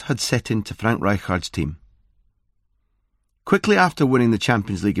 rust had set into Frank Rijkaard's team. Quickly after winning the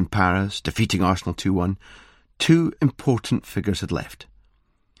Champions League in Paris, defeating Arsenal 2-1, two important figures had left.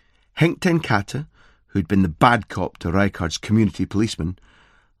 Henk ten Kate, who'd been the bad cop to Rijkaard's community policeman,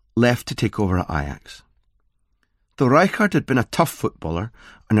 left to take over at Ajax. Though Rijkaard had been a tough footballer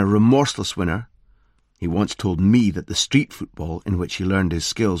and a remorseless winner, he once told me that the street football in which he learned his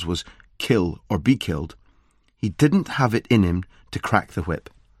skills was kill or be killed, he didn't have it in him to crack the whip.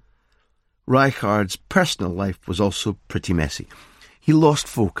 Rijkaard's personal life was also pretty messy. He lost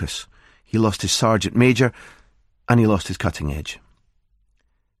focus, he lost his sergeant major, and he lost his cutting edge.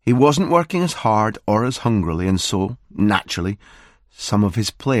 He wasn't working as hard or as hungrily, and so, naturally, some of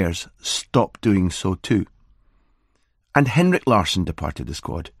his players stopped doing so too. And Henrik Larsson departed the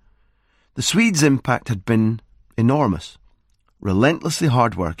squad. The Swede's impact had been enormous. Relentlessly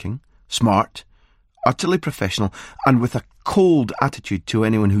hard-working, smart, utterly professional, and with a cold attitude to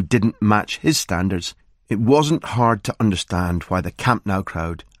anyone who didn't match his standards, it wasn't hard to understand why the Camp Nou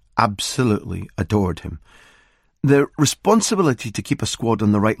crowd absolutely adored him. The responsibility to keep a squad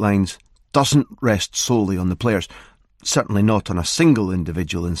on the right lines doesn't rest solely on the players, certainly not on a single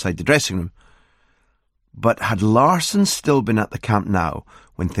individual inside the dressing room. But had Larsson still been at the Camp Nou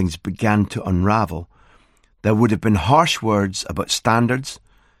when things began to unravel, there would have been harsh words about standards,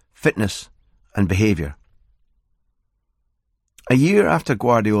 fitness and behaviour. A year after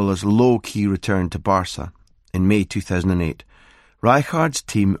Guardiola's low-key return to Barca, in May 2008, Rijkaard's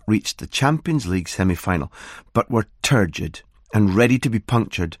team reached the Champions League semi-final, but were turgid and ready to be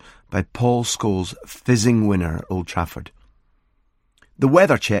punctured by Paul Scholes' fizzing winner at Old Trafford. The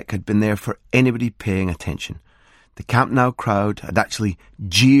weather check had been there for anybody paying attention. The Camp Nou crowd had actually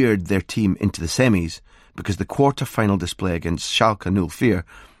jeered their team into the semis because the quarter-final display against Schalke 04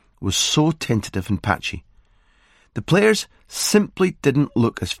 was so tentative and patchy. The players simply didn't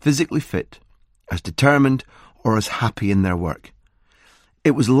look as physically fit, as determined, or as happy in their work.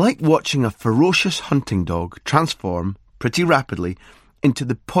 It was like watching a ferocious hunting dog transform, pretty rapidly into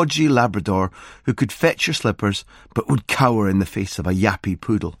the podgy Labrador who could fetch your slippers but would cower in the face of a yappy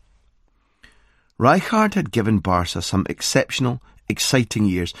poodle. Rijkaard had given Barca some exceptional, exciting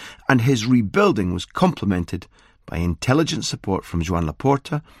years, and his rebuilding was complemented by intelligent support from Joan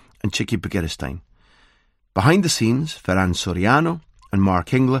Laporta and Chiqui Begiristain. Behind the scenes, Ferran Soriano and Mark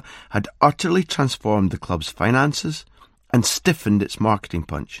Ingler had utterly transformed the club's finances and stiffened its marketing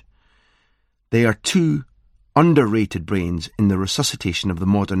punch. They are two underrated brains in the resuscitation of the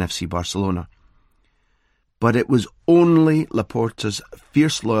modern FC Barcelona. But it was only Laporta's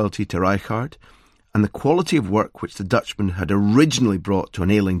fierce loyalty to Rijkaard and the quality of work which the Dutchman had originally brought to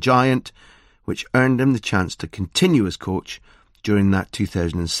an ailing giant which earned him the chance to continue as coach during that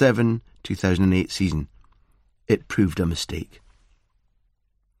 2007-2008 season. It proved a mistake.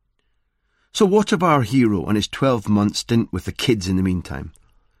 So what of our hero and his 12-month stint with the kids in the meantime?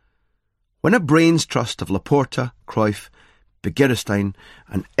 When a brains trust of Laporta, Cruyff, Begiristain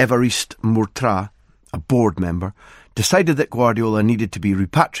and Évariste Mourtra, a board member, decided that Guardiola needed to be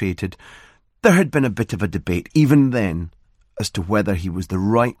repatriated, there had been a bit of a debate even then as to whether he was the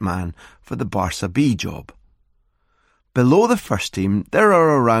right man for the Barca B job. Below the first team, there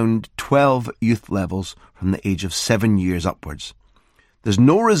are around 12 youth levels from the age of 7 years upwards. There's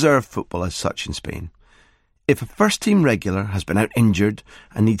no reserve football as such in Spain. If a first-team regular has been out injured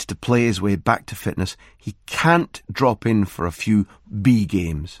and needs to play his way back to fitness, he can't drop in for a few B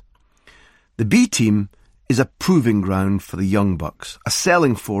games. The B team is a proving ground for the young bucks, a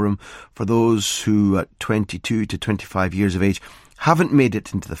selling forum for those who, at 22 to 25 years of age, haven't made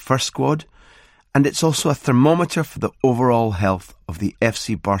it into the first squad, and it's also a thermometer for the overall health of the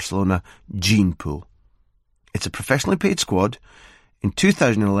FC Barcelona gene pool. It's a professionally paid squad. In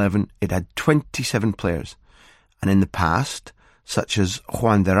 2011, it had 27 players, and in the past, such as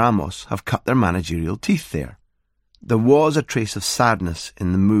Juan de Ramos, have cut their managerial teeth there. There was a trace of sadness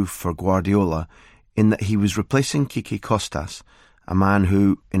in the move for Guardiola in that he was replacing Quique Costas, a man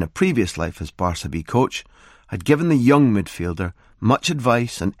who, in a previous life as Barca B coach, had given the young midfielder much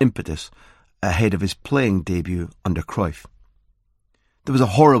advice and impetus ahead of his playing debut under Cruyff. There was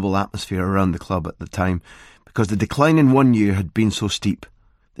a horrible atmosphere around the club at the time because the decline in 1 year had been so steep.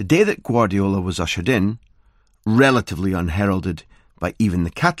 The day that Guardiola was ushered in, relatively unheralded by even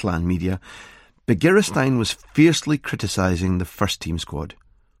the Catalan media, Begiristain was fiercely criticising the first-team squad.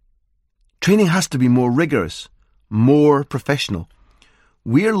 Training has to be more rigorous, more professional.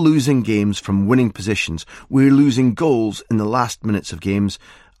 We're losing games from winning positions. We're losing goals in the last minutes of games,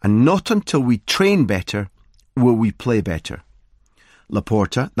 and not until we train better will we play better.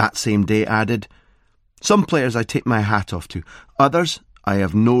 Laporta, that same day, added, "Some players I take my hat off to. Others I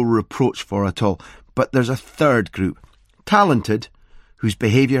have no reproach for at all. But there's a third group, talented, whose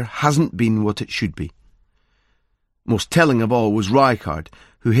behaviour hasn't been what it should be." Most telling of all was Rijkaard,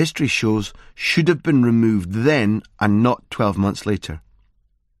 who history shows should have been removed then and not 12 months later.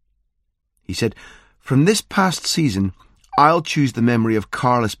 He said, "From this past season, I'll choose the memory of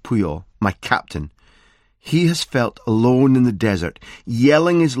Carles Puyol, my captain. He has felt alone in the desert,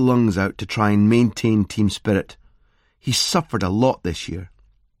 yelling his lungs out to try and maintain team spirit. He suffered a lot this year."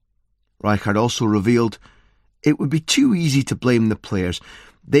 Rijkaard also revealed, "It would be too easy to blame the players.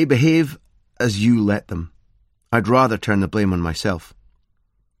 They behave as you let them. I'd rather turn the blame on myself."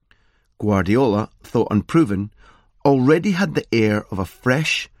 Guardiola, though unproven, already had the air of a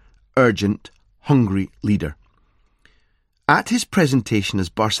fresh, urgent, hungry leader. At his presentation as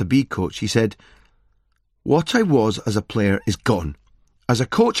Barca B coach, he said, "What I was as a player is gone. As a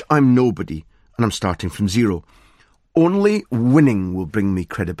coach, I'm nobody, and I'm starting from zero. Only winning will bring me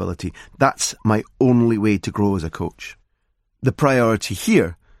credibility. That's my only way to grow as a coach. The priority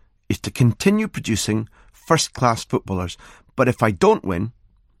here is to continue producing first-class footballers, but if I don't win,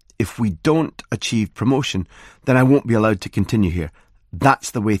 if we don't achieve promotion, then I won't be allowed to continue here.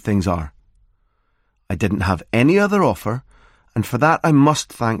 That's the way things are." I didn't have any other offer, and for that I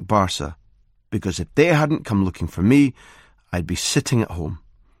must thank Barca, because if they hadn't come looking for me, I'd be sitting at home.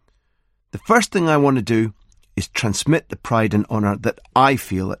 The first thing I want to do is transmit the pride and honour that I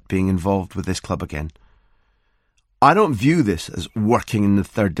feel at being involved with this club again. I don't view this as working in the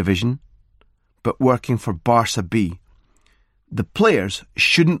third division, but working for Barca B. The players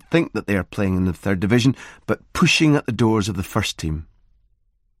shouldn't think that they are playing in the third division, but pushing at the doors of the first team.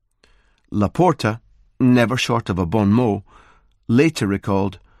 Laporta, never short of a bon mot, later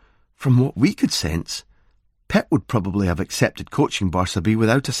recalled, "From what we could sense, Pep would probably have accepted coaching Barca B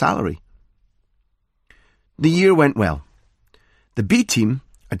without a salary." The year went well. The B team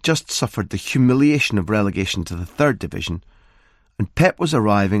had just suffered the humiliation of relegation to the third division, and Pep was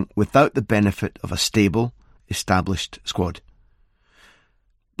arriving without the benefit of a stable, established squad.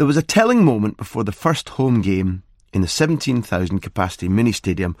 There was a telling moment before the first home game in the 17,000 capacity mini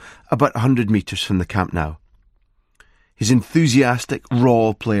stadium about 100 metres from the Camp Nou. His enthusiastic,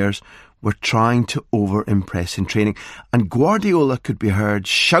 raw players were trying to over-impress in training, and Guardiola could be heard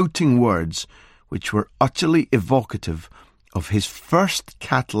shouting words which were utterly evocative of his first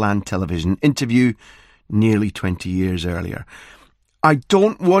Catalan television interview nearly 20 years earlier. "I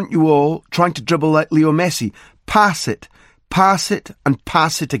don't want you all trying to dribble like Leo Messi. Pass it, and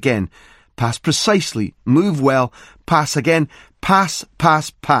pass it again. Pass precisely, move well, pass again, pass.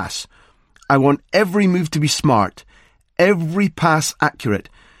 I want every move to be smart, every pass accurate.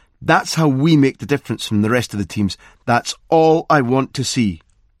 That's how we make the difference from the rest of the teams. That's all I want to see."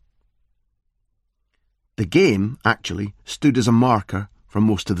 The game, actually, stood as a marker for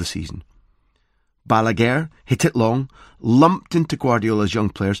most of the season. Balaguer hit it long, lumped into Guardiola's young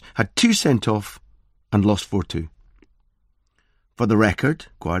players, had 2 sent off and lost 4-2. For the record,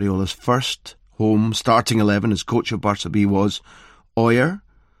 Guardiola's first home starting 11 as coach of Barca B was Oyer,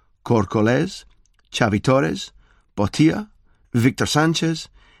 Corcoles, Xavi Torres, Botilla, Victor Sanchez,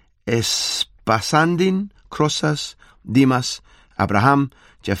 Espasandin, Crosas, Dimas, Abraham,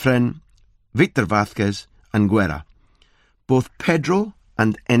 Jeffren, Victor Vázquez and Guerra. Both Pedro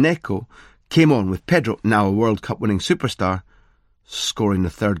and Eneco came on, with Pedro, now a World Cup winning superstar, scoring the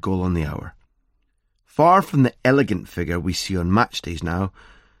 3rd goal on the hour. Far from the elegant figure we see on match days now,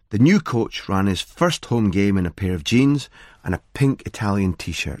 the new coach ran his first home game in a pair of jeans and a pink Italian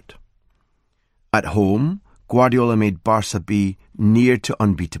t-shirt. At home, Guardiola made Barca B near to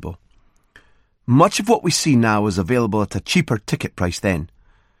unbeatable. Much of what we see now is available at a cheaper ticket price then.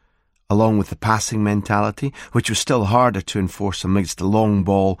 Along with the passing mentality, which was still harder to enforce amidst the long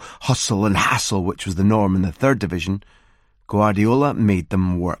ball, hustle and hassle which was the norm in the 3rd division, Guardiola made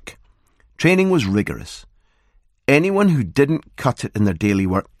them work. Training was rigorous. Anyone who didn't cut it in their daily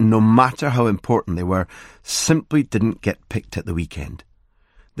work, no matter how important they were, simply didn't get picked at the weekend.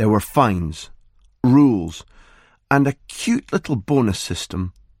 There were fines, rules, and a cute little bonus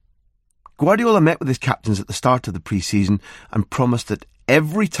system. Guardiola met with his captains at the start of the pre-season and promised that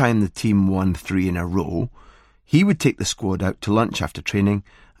every time the team won 3 in a row, he would take the squad out to lunch after training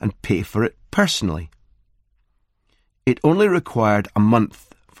and pay for it personally. It only required a month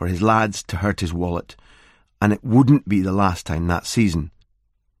for his lads to hurt his wallet, and it wouldn't be the last time that season.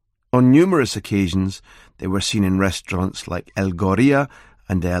 On numerous occasions, they were seen in restaurants like El Gorilla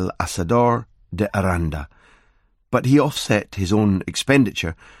and El Asador de Aranda, but he offset his own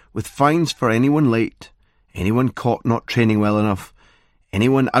expenditure with fines for anyone late, anyone caught not training well enough,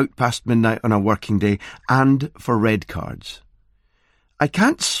 anyone out past midnight on a working day, and for red cards. I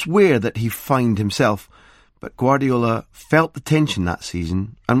can't swear that he fined himself, but Guardiola felt the tension that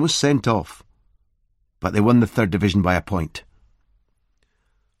season and was sent off. But they won the 3rd division by a point.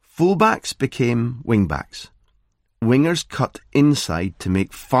 Fullbacks became wingbacks. Wingers cut inside to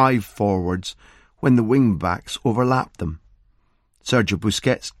make 5 forwards when the wingbacks overlapped them. Sergio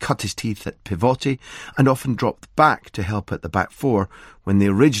Busquets cut his teeth at pivote and often dropped back to help at the back 4 when the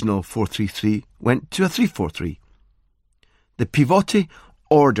original 4-3-3 went to a 3-4-3. The pivote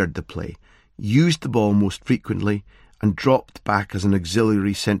ordered the play, used the ball most frequently, and dropped back as an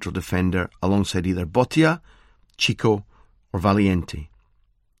auxiliary central defender alongside either Botilla, Chico or Valiente.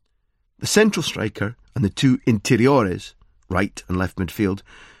 The central striker and the 2 interiores, right and left midfield,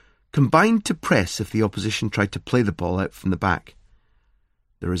 combined to press if the opposition tried to play the ball out from the back.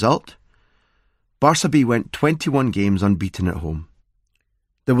 The result? Barca B went 21 games unbeaten at home.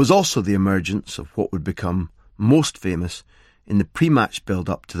 There was also the emergence of what would become most famous in the pre-match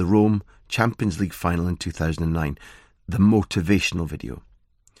build-up to the Rome Champions League final in 2009, the motivational video.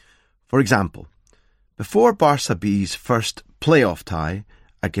 For example, before Barca B's first playoff tie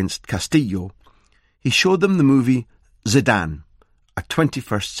against Castillo, he showed them the movie Zidane, a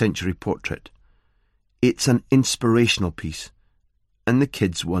 21st century portrait. It's an inspirational piece, and the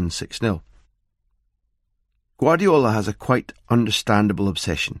kids won 6-0. Guardiola has a quite understandable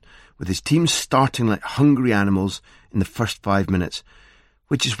obsession with his team starting like hungry animals in the first 5 minutes,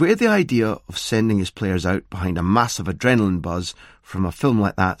 which is where the idea of sending his players out behind a massive adrenaline buzz from a film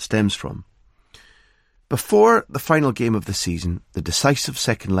like that stems from. Before the final game of the season, the decisive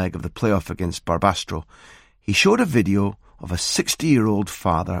second leg of the playoff against Barbastro, he showed a video of a 60-year-old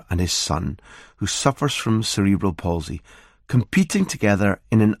father and his son who suffers from cerebral palsy, competing together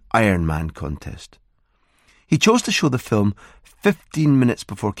in an Ironman contest. He chose to show the film 15 minutes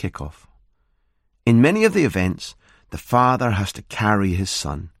before kick-off. In many of the events, the father has to carry his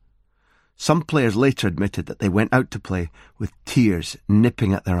son. Some players later admitted that they went out to play with tears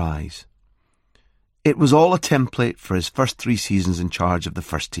nipping at their eyes. It was all a template for his first 3 seasons in charge of the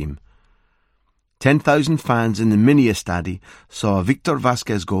first team. 10,000 fans in the mini Estadi saw a Victor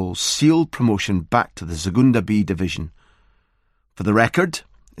Vázquez goal seal promotion back to the Segunda B division. For the record,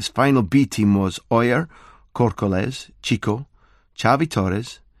 his final B team was Oyer, Corcoles, Chico, Xavi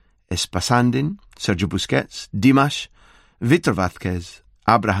Torres, Espasandin, Sergio Busquets, Dimas, Victor Vázquez,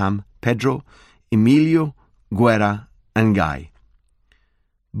 Abraham, Pedro, Emilio, Guerra and Guy.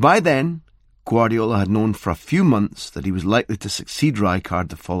 By then, Guardiola had known for a few months that he was likely to succeed Rijkaard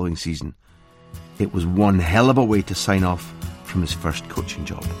the following season. It was one hell of a way to sign off from his first coaching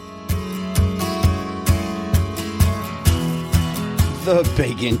job. The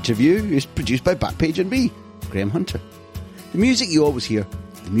Big Interview is produced by Backpage and me, Graham Hunter. The music you always hear,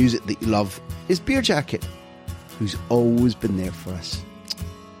 the music that you love, is Beer Jacket, who's always been there for us.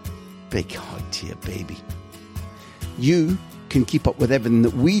 Big hug to you, baby. You can keep up with everything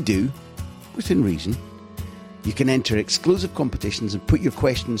that we do, within reason. You can enter exclusive competitions and put your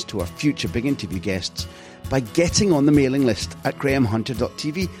questions to our future Big Interview guests by getting on the mailing list at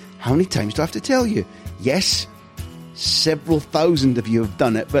grahamhunter.tv. How many times do I have to tell you? Yes, several thousand of you have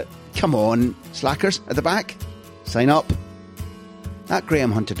done it, but come on, slackers at the back, sign up. That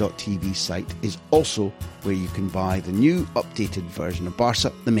grahamhunter.tv site is also where you can buy the new updated version of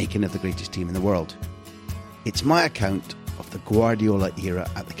Barca, the making of the greatest team in the world. It's my account of the Guardiola era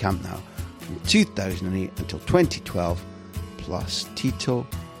at the Camp Nou from 2008 until 2012, plus Tito,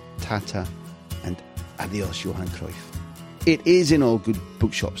 Tata and Adios Johan Cruyff. It is in all good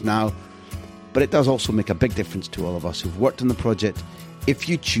bookshops now, but it does also make a big difference to all of us who've worked on the project if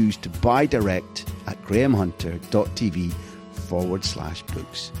you choose to buy direct at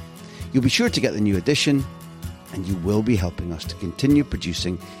grahamhunter.tv/books. You'll be sure to get the new edition, and you will be helping us to continue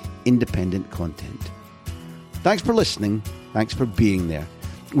producing independent content. Thanks for listening. Thanks for being there.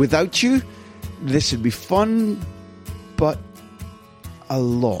 Without you, this would be fun, but a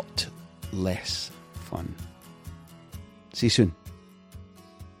lot less fun. See you soon.